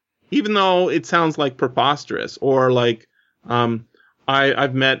 Even though it sounds like preposterous, or like,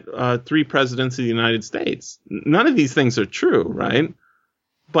 I've met 3 presidents of the United States. None of these things are true, right?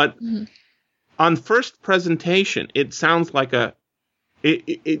 But on first presentation, it sounds like the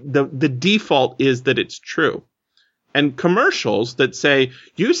default is that it's true. And commercials that say,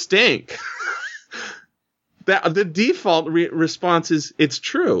 you stink, the default response is, it's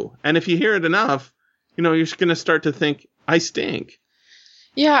true. And if you hear it enough, you're going to start to think, I stink.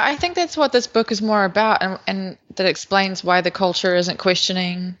 Yeah, I think that's what this book is more about, and that explains why the culture isn't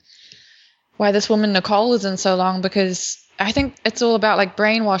questioning why this woman Nicole is in so long, because I think it's all about like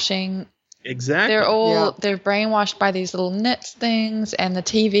brainwashing. Exactly. They're brainwashed by these little Nits things and the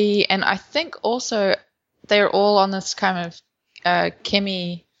TV, and I think also they're all on this kind of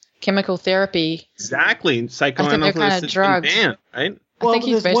chemical therapy. Exactly. Psychoanalysis. I think they're kind of drugged. Band, right? Well, I think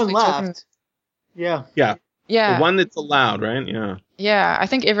he's basically talking. Yeah. Yeah. Yeah. The one that's allowed, right? Yeah. Yeah, I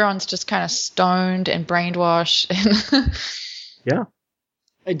think everyone's just kind of stoned and brainwashed. Yeah.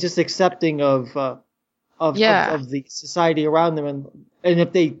 And just accepting of the society around them, and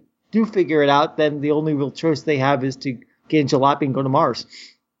if they do figure it out, then the only real choice they have is to get in jalopy and go to Mars.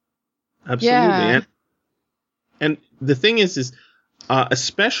 Absolutely. Yeah. And the thing is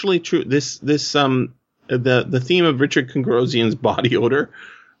especially true. This the theme of Richard Kongrosian's body odor,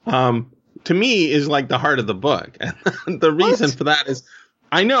 to me, is like the heart of the book. And the reason for that is,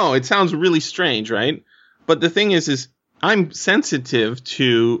 I know it sounds really strange, right? But the thing is I'm sensitive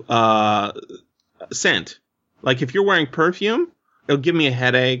to scent. Like if you're wearing perfume, it'll give me a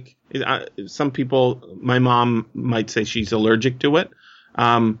headache. Some people, my mom might say she's allergic to it.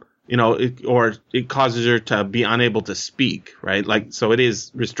 Or it causes her to be unable to speak, right? Like, so it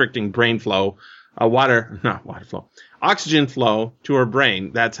is restricting brain flow, oxygen flow to her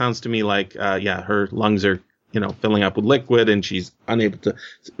brain. That sounds to me like, her lungs are, filling up with liquid and she's unable to.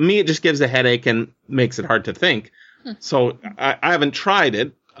 Me, it just gives a headache and makes it hard to think. So I haven't tried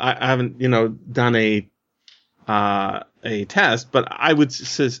it. I haven't, done a test, but I would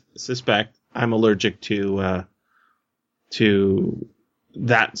suspect I'm allergic to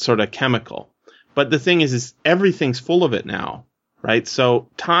that sort of chemical. But the thing is everything's full of it now, right? So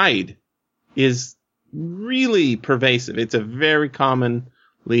Tide is really pervasive. It's a very commonly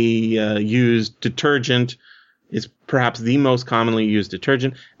used detergent. It's perhaps the most commonly used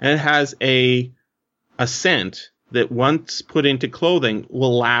detergent, and it has a scent that once put into clothing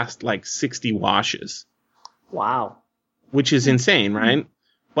will last like 60 washes. Wow. Which is insane, right?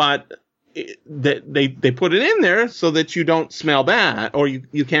 But they put it in there so that you don't smell bad, or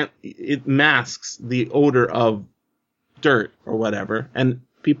you can't. It masks the odor of dirt or whatever, and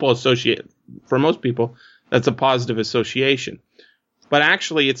people associate. For most people, that's a positive association. But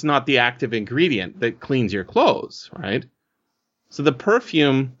actually, it's not the active ingredient that cleans your clothes, right? So the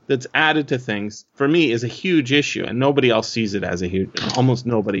perfume that's added to things, for me, is a huge issue, and nobody else sees it as a huge. Almost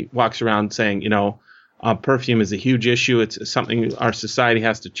nobody walks around saying, perfume is a huge issue. It's something our society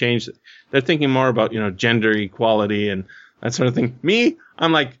has to change. They're thinking more about, gender equality and that sort of thing. Me,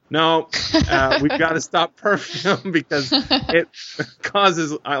 I'm like, no, we've got to stop perfume because it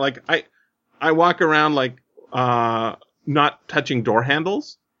causes. I walk around like not touching door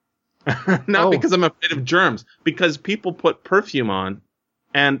handles, not because I'm afraid of germs, because people put perfume on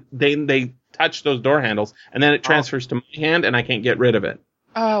and they touch those door handles and then it transfers to my hand and I can't get rid of it.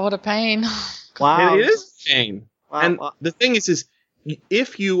 Oh, what a pain. Wow. It is a pain. Wow. And the thing is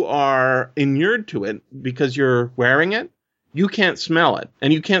if you are inured to it because you're wearing it, you can't smell it.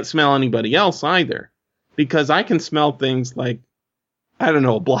 And you can't smell anybody else either. Because I can smell things like, I don't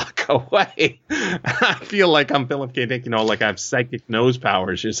know, a block away. I feel like I'm Philip K. Dick, like I have psychic nose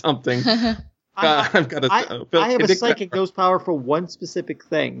powers or something. I've got I have a psychic nose power for one specific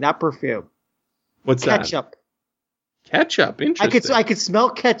thing, not perfume. What's Ketchup. Ketchup, interesting. I could smell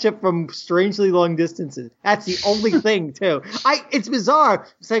ketchup from strangely long distances. That's the only thing, too. It's bizarre.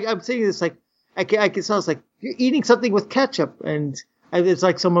 It's like I'm saying this, like I can smell. It's like you're eating something with ketchup, and it's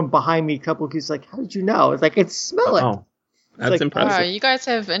like someone behind me, a couple of keys, like, how did you know? It's like I smell it. Oh, that's impressive. Wow, you guys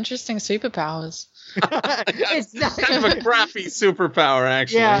have interesting superpowers. It's not kind of a crappy superpower,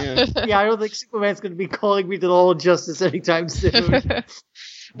 actually. Yeah. I don't think Superman's going to be calling me to the whole justice anytime soon.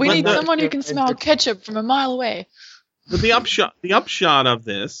 We need someone who can smell ketchup from a mile away. But the upshot of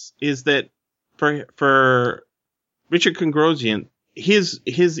this is that for Richard Kongrosian, his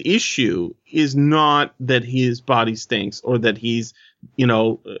issue is not that his body stinks or that he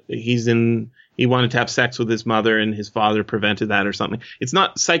wanted to have sex with his mother and his father prevented that or something. It's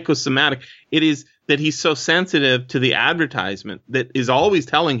not psychosomatic. It is that he's so sensitive to the advertisement that is always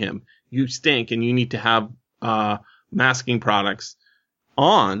telling him you stink and you need to have masking products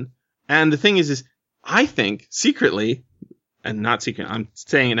on. And the thing is I think secretly, and not secret, I'm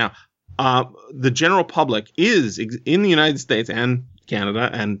saying it now, the general public is in the United States and Canada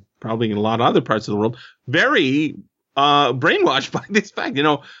and probably in a lot of other parts of the world very brainwashed by this fact.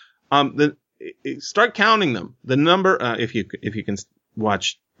 Start counting them. The number, if you can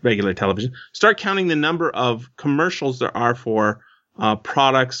watch regular television, start counting the number of commercials there are for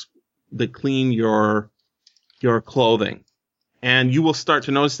products that clean your clothing. And you will start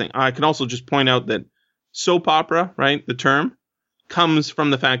to notice things. I can also just point out that soap opera, right, the term, comes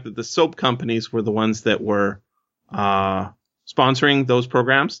from the fact that the soap companies were the ones that were sponsoring those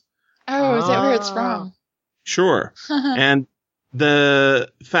programs. Oh, is that where it's from? Sure. And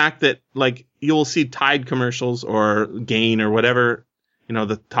the fact that, like, you'll see Tide commercials or Gain or whatever,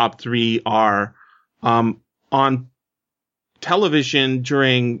 the top three are on television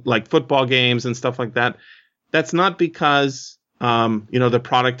during, like, football games and stuff like that. That's not because the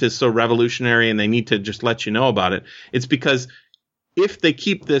product is so revolutionary and they need to just let you know about it. It's because if they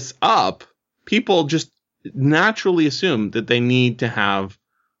keep this up, people just naturally assume that they need to have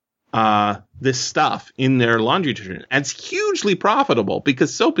this stuff in their laundry detergent. And it's hugely profitable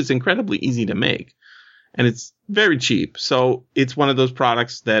because soap is incredibly easy to make and it's very cheap. So it's one of those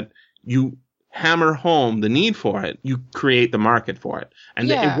products that you hammer home the need for it, you create the market for it.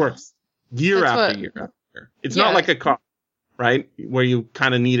 And it works year after year after year. It's not like a car, right? Where you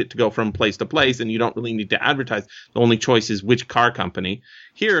kind of need it to go from place to place and you don't really need to advertise. The only choice is which car company.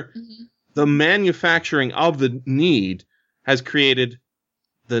 Here, the manufacturing of the need has created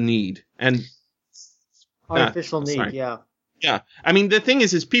the need. And artificial need, yeah. Yeah. I mean, the thing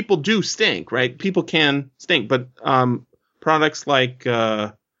is people do stink, right? People can stink, but products like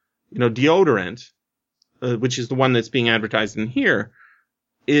deodorant, which is the one that's being advertised in here,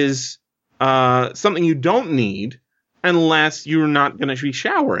 is something you don't need unless you're not going to be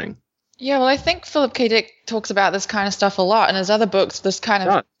showering. Yeah, well, I think Philip K. Dick talks about this kind of stuff a lot in his other books. This kind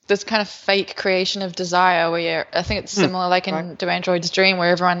of fake creation of desire, where I think it's similar, like in Do Androids Dream,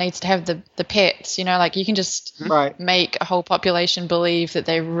 where everyone needs to have the pets. Like you can just make a whole population believe that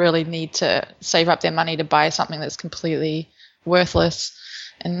they really need to save up their money to buy something that's completely worthless.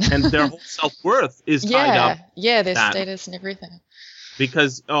 And their whole self-worth is tied up. Yeah, their status and everything.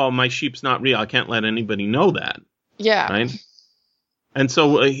 Because, my sheep's not real. I can't let anybody know that. Yeah. Right? And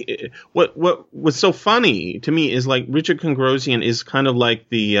so what was so funny to me is like Richard Kongrosian is kind of like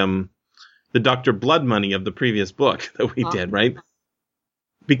the Dr. Blood Money of the previous book that we did, right?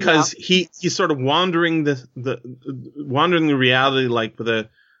 Because he's sort of wandering the reality like with a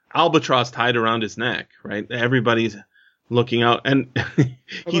albatross tied around his neck, right? Everybody's looking out, and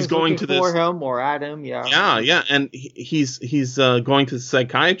he's going to this for him or at him, and he's going to the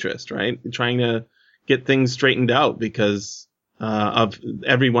psychiatrist, right? Trying to get things straightened out because of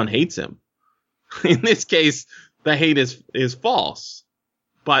everyone hates him. In this case, the hate is false,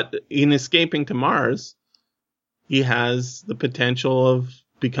 but in escaping to Mars, he has the potential of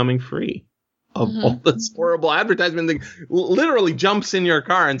becoming free of all this horrible advertisement that literally jumps in your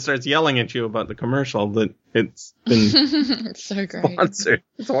car and starts yelling at you about the commercial that it's been it's so great. Sponsored.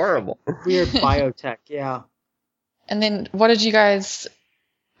 It's horrible. Weird biotech, yeah. And then what did you guys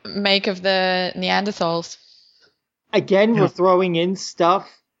make of the Neanderthals? Again, we're throwing in stuff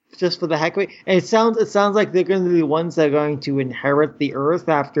just for the heck of it. And it sounds like they're going to be the ones that are going to inherit the Earth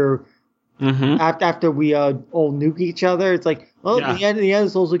after we all nuke each other. It's like, the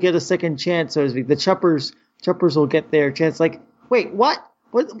Neanderthals will get a second chance, so to speak. The Chuppers will get their chance. Like, wait, what?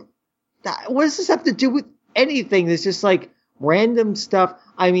 What does this have to do with anything? There's just like random stuff.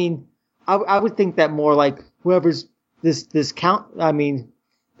 I mean, I would think that more like whoever's these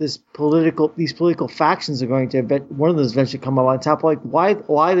political factions are going to one of those eventually come up on top. Like, why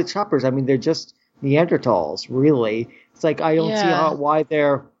the Chuppers? I mean, they're just Neanderthals, really. It's like I don't see why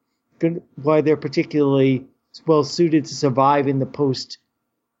they're particularly well suited to survive in the post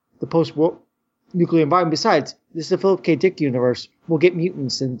nuclear environment. Besides, this is a Philip K. Dick universe. We'll get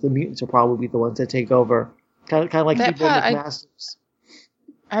mutants, and the mutants will probably be the ones that take over. Kind of like people in McMasters.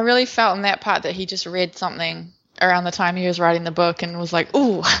 I really felt in that part that he just read something around the time he was writing the book and was like,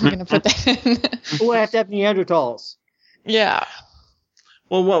 "Ooh, I'm going to put that in." We have to have Neanderthals. Yeah.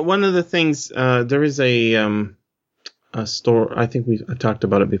 Well, one of the things there is a story. I think I talked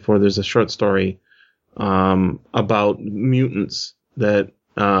about it before. There's a short story about mutants that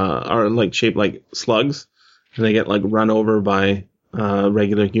are like shaped like slugs, and they get like run over by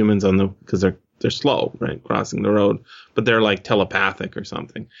regular humans because they're slow, right, crossing the road, but they're like telepathic or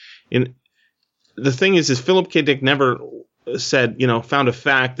something. And the thing is Philip K. Dick never said, found a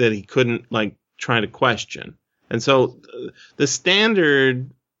fact that he couldn't like try to question. And so the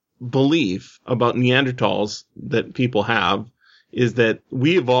standard belief about Neanderthals that people have is that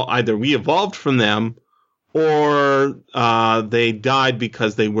we evolved from them, or they died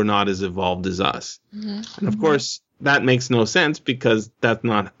because they were not as evolved as us. Mm-hmm. And of course, that makes no sense because that's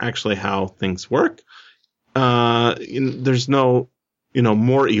not actually how things work. There's no,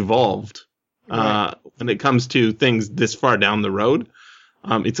 more evolved when it comes to things this far down the road.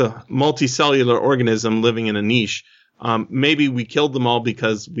 It's a multicellular organism living in a niche. Maybe we killed them all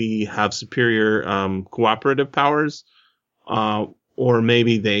because we have superior cooperative powers, or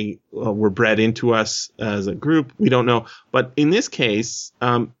maybe they were bred into us as a group. We don't know. But in this case,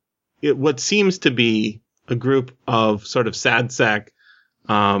 what seems to be a group of sort of sad sack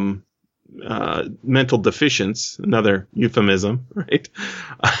mental deficients, another euphemism, right?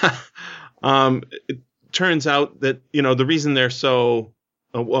 It turns out that, the reason they're so,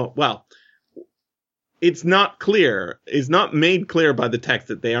 it's not made clear by the text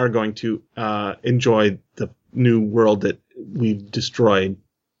that they are going to enjoy the new world that we've destroyed,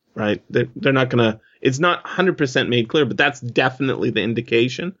 right? They're not going to, it's not 100% made clear, but that's definitely the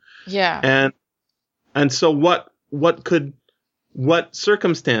indication. Yeah. And so what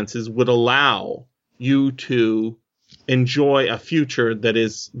circumstances would allow you to enjoy a future that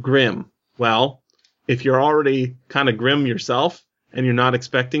is grim Well, if you're already kind of grim yourself and you're not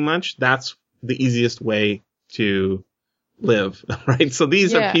expecting much, that's the easiest way to live, right? So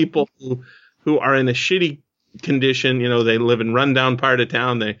these are people who are in a shitty condition. They live in rundown part of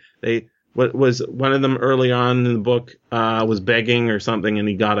town. What was one of them early on in the book was begging or something, and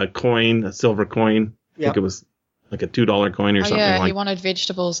he got a silver coin. I think it was like a $2 coin or something. Yeah, he wanted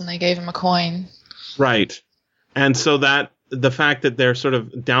vegetables, and they gave him a coin. Right, and so that the fact that they're sort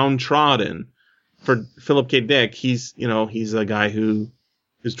of downtrodden for Philip K. Dick, he's a guy who's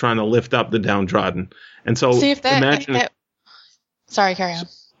trying to lift up the downtrodden, and so see if sorry, carry on.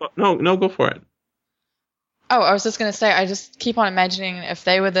 No, go for it. Oh, I was just going to say, I just keep on imagining if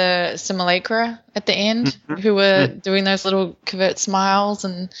they were the Simulacra at the end, who were doing those little covert smiles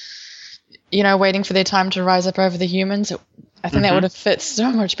and, waiting for their time to rise up over the humans. I think that would have fit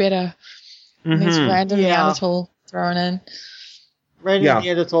so much better. These random Neanderthal thrown in. Random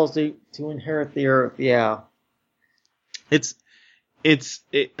Neanderthals to inherit the earth,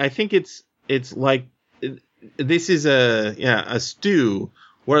 I think it's like, this is a stew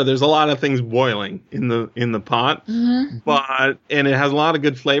where there's a lot of things boiling in the pot, and it has a lot of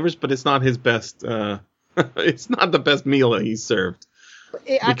good flavors, but it's not his best. It's not the best meal that he's served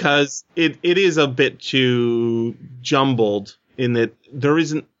because it is a bit too jumbled in that there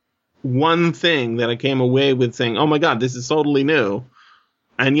isn't one thing that I came away with saying, "Oh my God, this is totally new,"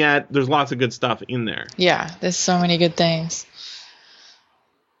 and yet there's lots of good stuff in there. Yeah, there's so many good things.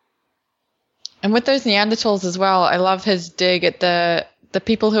 And with those Neanderthals as well, I love his dig at the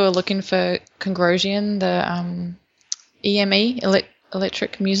people who are looking for Congrusian, the EME,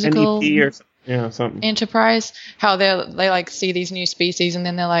 electric musical something. enterprise, how they like see these new species and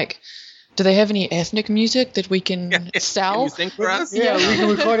then they're like, do they have any ethnic music that we can sell? Can you sing for us? Yeah, we can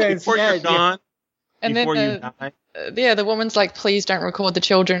record it before you're gone. And before then you die. The woman's like, please don't record the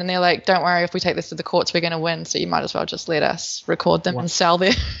children. And they're like, don't worry, if we take this to the courts, we're going to win. So you might as well just let us record them and sell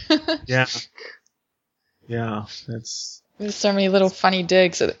them. Yeah, that's... There's so many little funny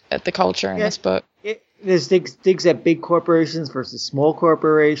digs at the culture in this book. There's digs at big corporations versus small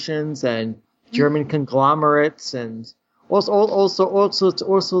corporations and German conglomerates and all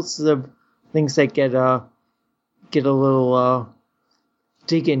sorts of things that get a little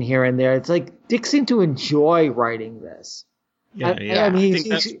dig in here and there. It's like Dick seemed to enjoy writing this. I mean,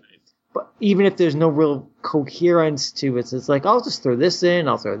 that's right. But even if there's no real coherence to it, it's like I'll just throw this in,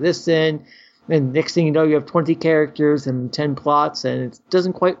 I'll throw this in. And next thing you know, you have 20 characters and 10 plots, and it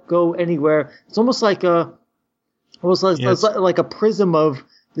doesn't quite go anywhere. It's almost like a prism of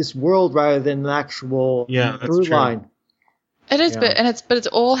this world rather than an actual through line. It is, but it's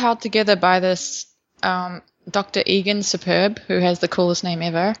all held together by this Dr. Egan Superb, who has the coolest name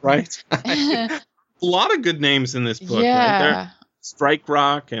ever. Right. A lot of good names in this book. Yeah. Right? Strike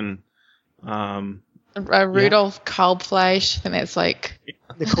Rock and Rudolf Kalbfleisch, and that's like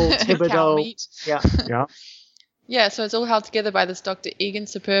Nicole Thibodeau. Cow meat. Yeah. Yeah, so it's all held together by this Dr. Egan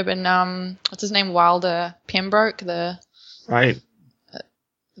Superb and what's his name, Wilder Pembroke, the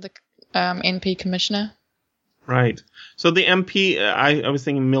NP commissioner. Right. So the MP, I was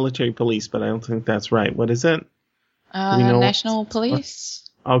thinking military police, but I don't think that's right. What is it? National Police.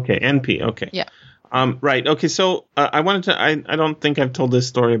 Okay, NP. Okay. Yeah. Right. Okay. So I wanted to. I don't think I've told this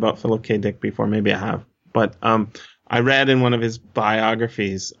story about Philip K. Dick before. Maybe I have, but I read in one of his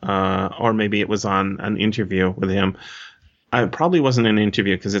biographies, or maybe it was on an interview with him. It probably wasn't an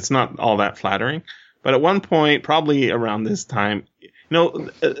interview because it's not all that flattering. But at one point, probably around this time,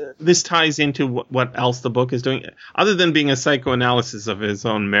 this ties into what else the book is doing, other than being a psychoanalysis of his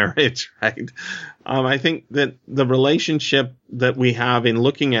own marriage, right? I think that the relationship that we have in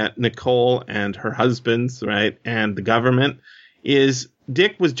looking at Nicole and her husbands, right, and the government is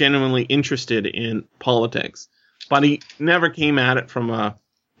Dick was genuinely interested in politics, but he never came at it from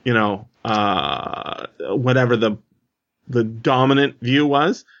whatever the dominant view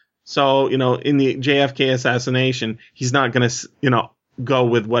was. So, in the JFK assassination, he's not going to, go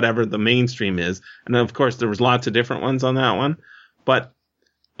with whatever the mainstream is. And then, of course, there was lots of different ones on that one. But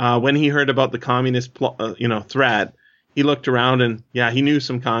when he heard about the communist, threat, he looked around and, he knew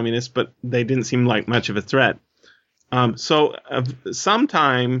some communists, but they didn't seem like much of a threat. So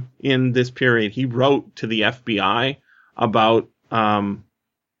sometime in this period, he wrote to the FBI about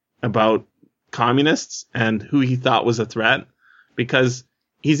communists and who he thought was a threat, because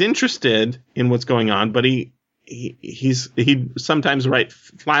he's interested in what's going on, but he sometimes write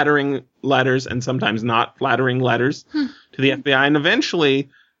flattering letters and sometimes not flattering letters to the FBI. And eventually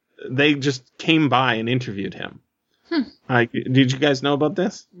they just came by and interviewed him. Did you guys know about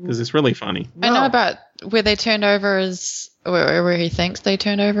this? Because it's really funny. No. I know about where they turned over where he thinks they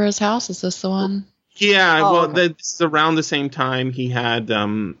turned over his house. Is this the one? Yeah, okay. This is around the same time he had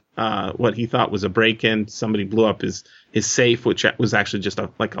what he thought was a break-in. Somebody blew up his safe, which was actually just a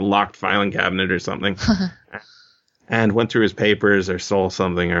locked filing cabinet or something, and went through his papers or stole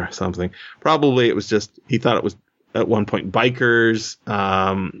something or something. Probably it was just he thought it was at one point bikers.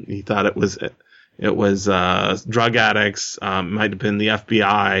 He thought it was drug addicts. Might have been the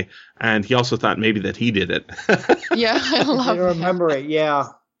FBI, and he also thought maybe that he did it. Yeah, I love I that. remember it. Yeah.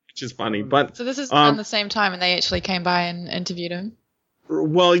 Which is funny, but So this is on the same time, and they actually came by and interviewed him.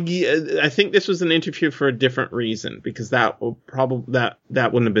 well, yeah, I think this was an interview for a different reason because that wouldn't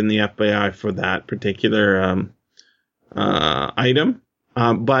have been the FBI for that particular item.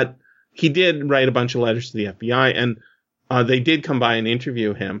 But he did write a bunch of letters to the FBI, and they did come by and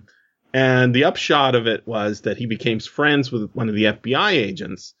interview him. And the upshot of it was that he became friends with one of the FBI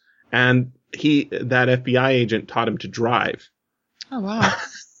agents, and that FBI agent taught him to drive. Oh wow.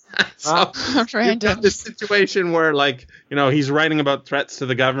 So you've Random. got this situation where, he's writing about threats to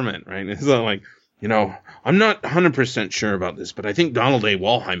the government, right? It's like, I'm not 100% sure about this, but I think Donald A.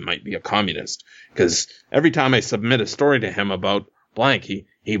 Walheim might be a communist because every time I submit a story to him about blank,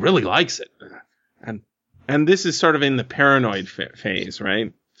 he really likes it. And this is sort of in the paranoid phase,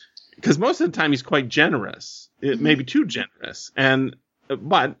 right? Because most of the time he's quite generous, maybe too generous.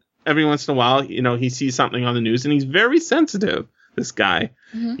 But every once in a while, he sees something on the news and he's very sensitive. This guy,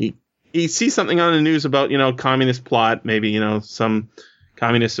 he sees something on the news about, communist plot. Maybe, some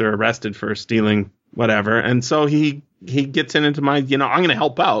communists are arrested for stealing whatever. And so he gets into mind, I'm going to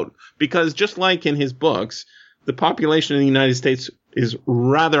help out because just like in his books, the population of the United States is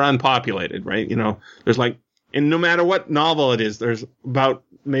rather unpopulated, right? There's and no matter what novel it is, there's about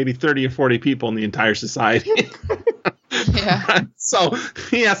maybe 30 or 40 people in the entire society. Yeah. So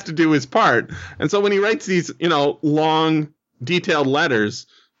he has to do his part. And so when he writes these, long, detailed letters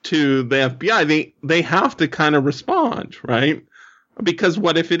to the FBI, they have to kind of respond, right? Because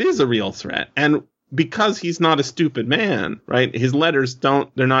what if it is a real threat? And because he's not a stupid man, right? His letters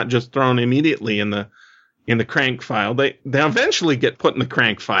they're not just thrown immediately in the crank file. They eventually get put in the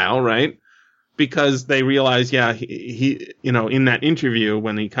crank file, right? Because they realize, yeah, he in that interview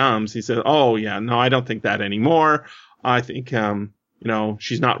when he comes, he said, oh yeah, no, I don't think that anymore. I think,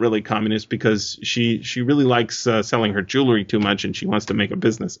 she's not really communist because she really likes selling her jewelry too much and she wants to make a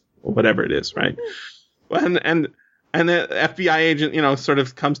business or whatever it is, right? And the FBI agent, sort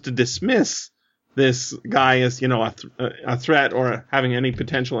of comes to dismiss this guy as, a threat or having any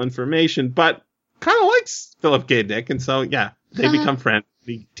potential information, but kind of likes Philip K. Dick. And so, yeah, they become friends.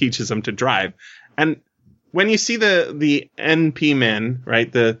 He teaches him to drive. And when you see the NP men,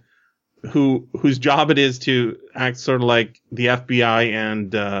 right, whose job it is to act sort of like the FBI and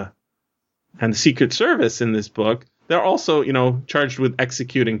the Secret Service in this book, they're also, charged with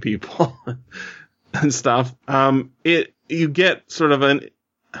executing people and stuff. You get sort of an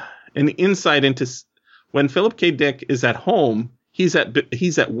insight into when Philip K. Dick is at home, he's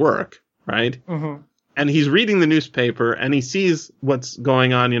at work, right? Mm-hmm. And he's reading the newspaper and he sees what's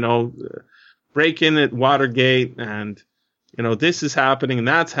going on, break-in at Watergate and, this is happening and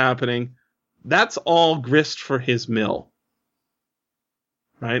that's happening. That's all grist for his mill,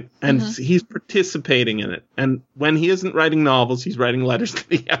 right? And he's participating in it. And when he isn't writing novels, he's writing letters to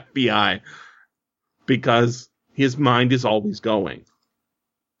the FBI because his mind is always going.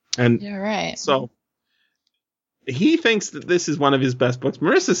 And you're right. So he thinks that this is one of his best books.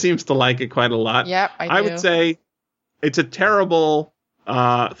 Marissa seems to like it quite a lot. Yep, I do. I would say it's a terrible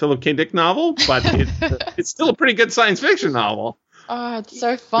Philip K. Dick novel, but it's still a pretty good science fiction novel. Oh, it's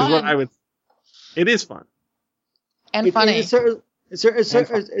so fun. It is fun. And funny. It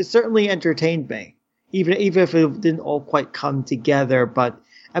certainly entertained me, even if it didn't all quite come together. But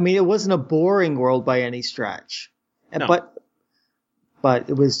I mean, it wasn't a boring world by any stretch. No. But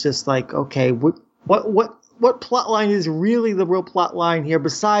it was just like, okay, what plot line is really the real plot line here?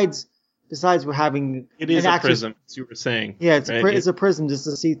 Besides we're having it is a prism, as you were saying. Yeah, it's a prism just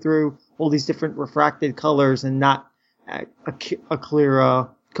to see through all these different refracted colors and not a clear,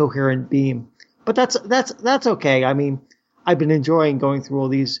 coherent beam. But that's okay. I mean, I've been enjoying going through all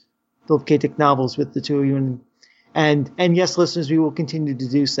these Philip K. Dick novels with the two of you, and yes, listeners, we will continue to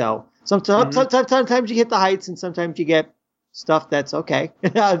do so. Sometimes you hit the heights, and sometimes you get stuff that's okay.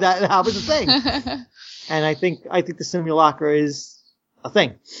 That happens a thing. And I think the Simulacra is a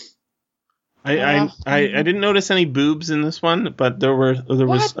thing. I didn't notice any boobs in this one, but there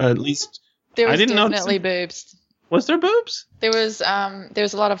was at least. There was I didn't definitely notice boobs. Was there boobs? There was a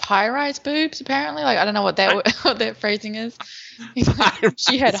lot of high-rise boobs, apparently. Like, I don't know what that phrasing is.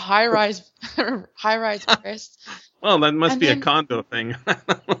 She had high-rise breasts. Well, that must be a condo thing.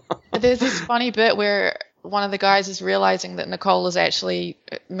 There's this funny bit where one of the guys is realizing that Nicole is actually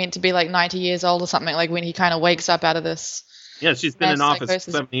meant to be like 90 years old or something, like when he kind of wakes up out of this. Yeah, she's been in office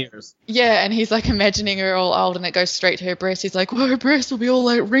for 7 years. Yeah, and he's like imagining her all old, and it goes straight to her breast. He's like, well, her breast will be all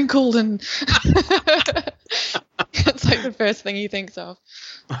like wrinkled, and it's like the first thing he thinks of.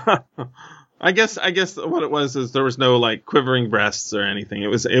 I guess what it was is there was no like quivering breasts or anything. It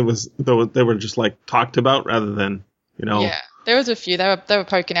was they were just like talked about rather than, you know. Yeah, there was a few. They were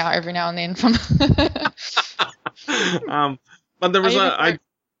poking out every now and then from. But there was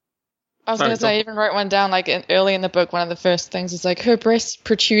I was going to say, I even wrote one down, like early in the book, one of the first things is like, her breasts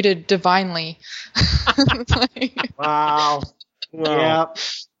protruded divinely. Wow. Yep.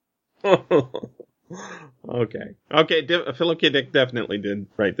 Okay. Philip K. Dick definitely did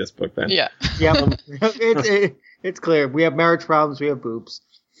write this book then. Yeah. Yep. It's clear. We have marriage problems. We have boobs.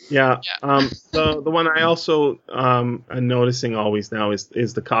 Yeah. So the one I also am noticing always now is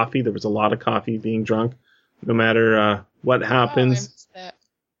the coffee. There was a lot of coffee being drunk, no matter what happens. I missed that.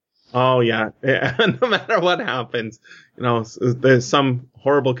 Oh yeah. No matter what happens, you know, there's some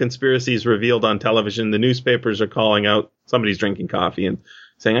horrible conspiracies revealed on television. The newspapers are calling out somebody's drinking coffee and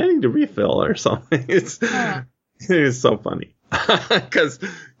saying, "I need a refill" or something. It's so funny because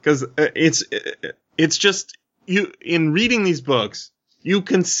it's just you in reading these books, you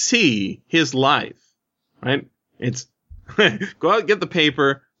can see his life, right? It's go out, get the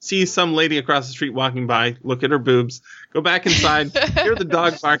paper. See some lady across the street walking by, look at her boobs, go back inside, hear the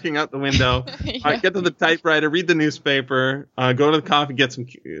dog barking out the window, get to the typewriter, read the newspaper, go to the coffee, go to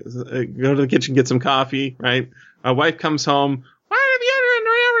the kitchen, get some coffee, right? Wife comes home,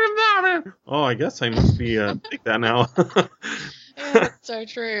 oh, I guess I must be like that now. Yeah, that's so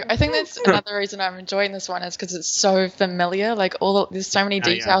true. I think that's another reason I'm enjoying this one is because it's so familiar. Like there's so many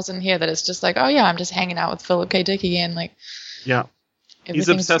details in here that it's just like, oh yeah, I'm just hanging out with Philip K. Dick again. Like, yeah. He's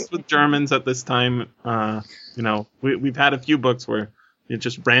obsessed with Germans at this time. You know, we've had a few books where it's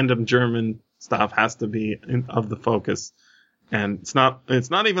just random German stuff has to be of the focus, and it's not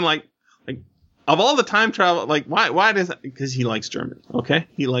even like of all the time travel. Like why does that? Because he likes German. Okay,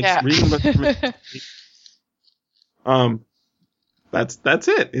 he likes reading books. That's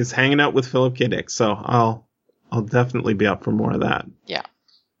it. Is hanging out with Philip K. Dick. So I'll definitely be up for more of that. Yeah,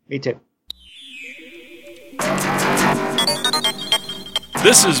 me too.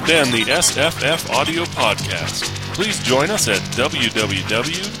 This has been the SFF Audio Podcast. Please join us at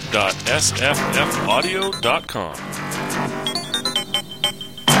www.sffaudio.com.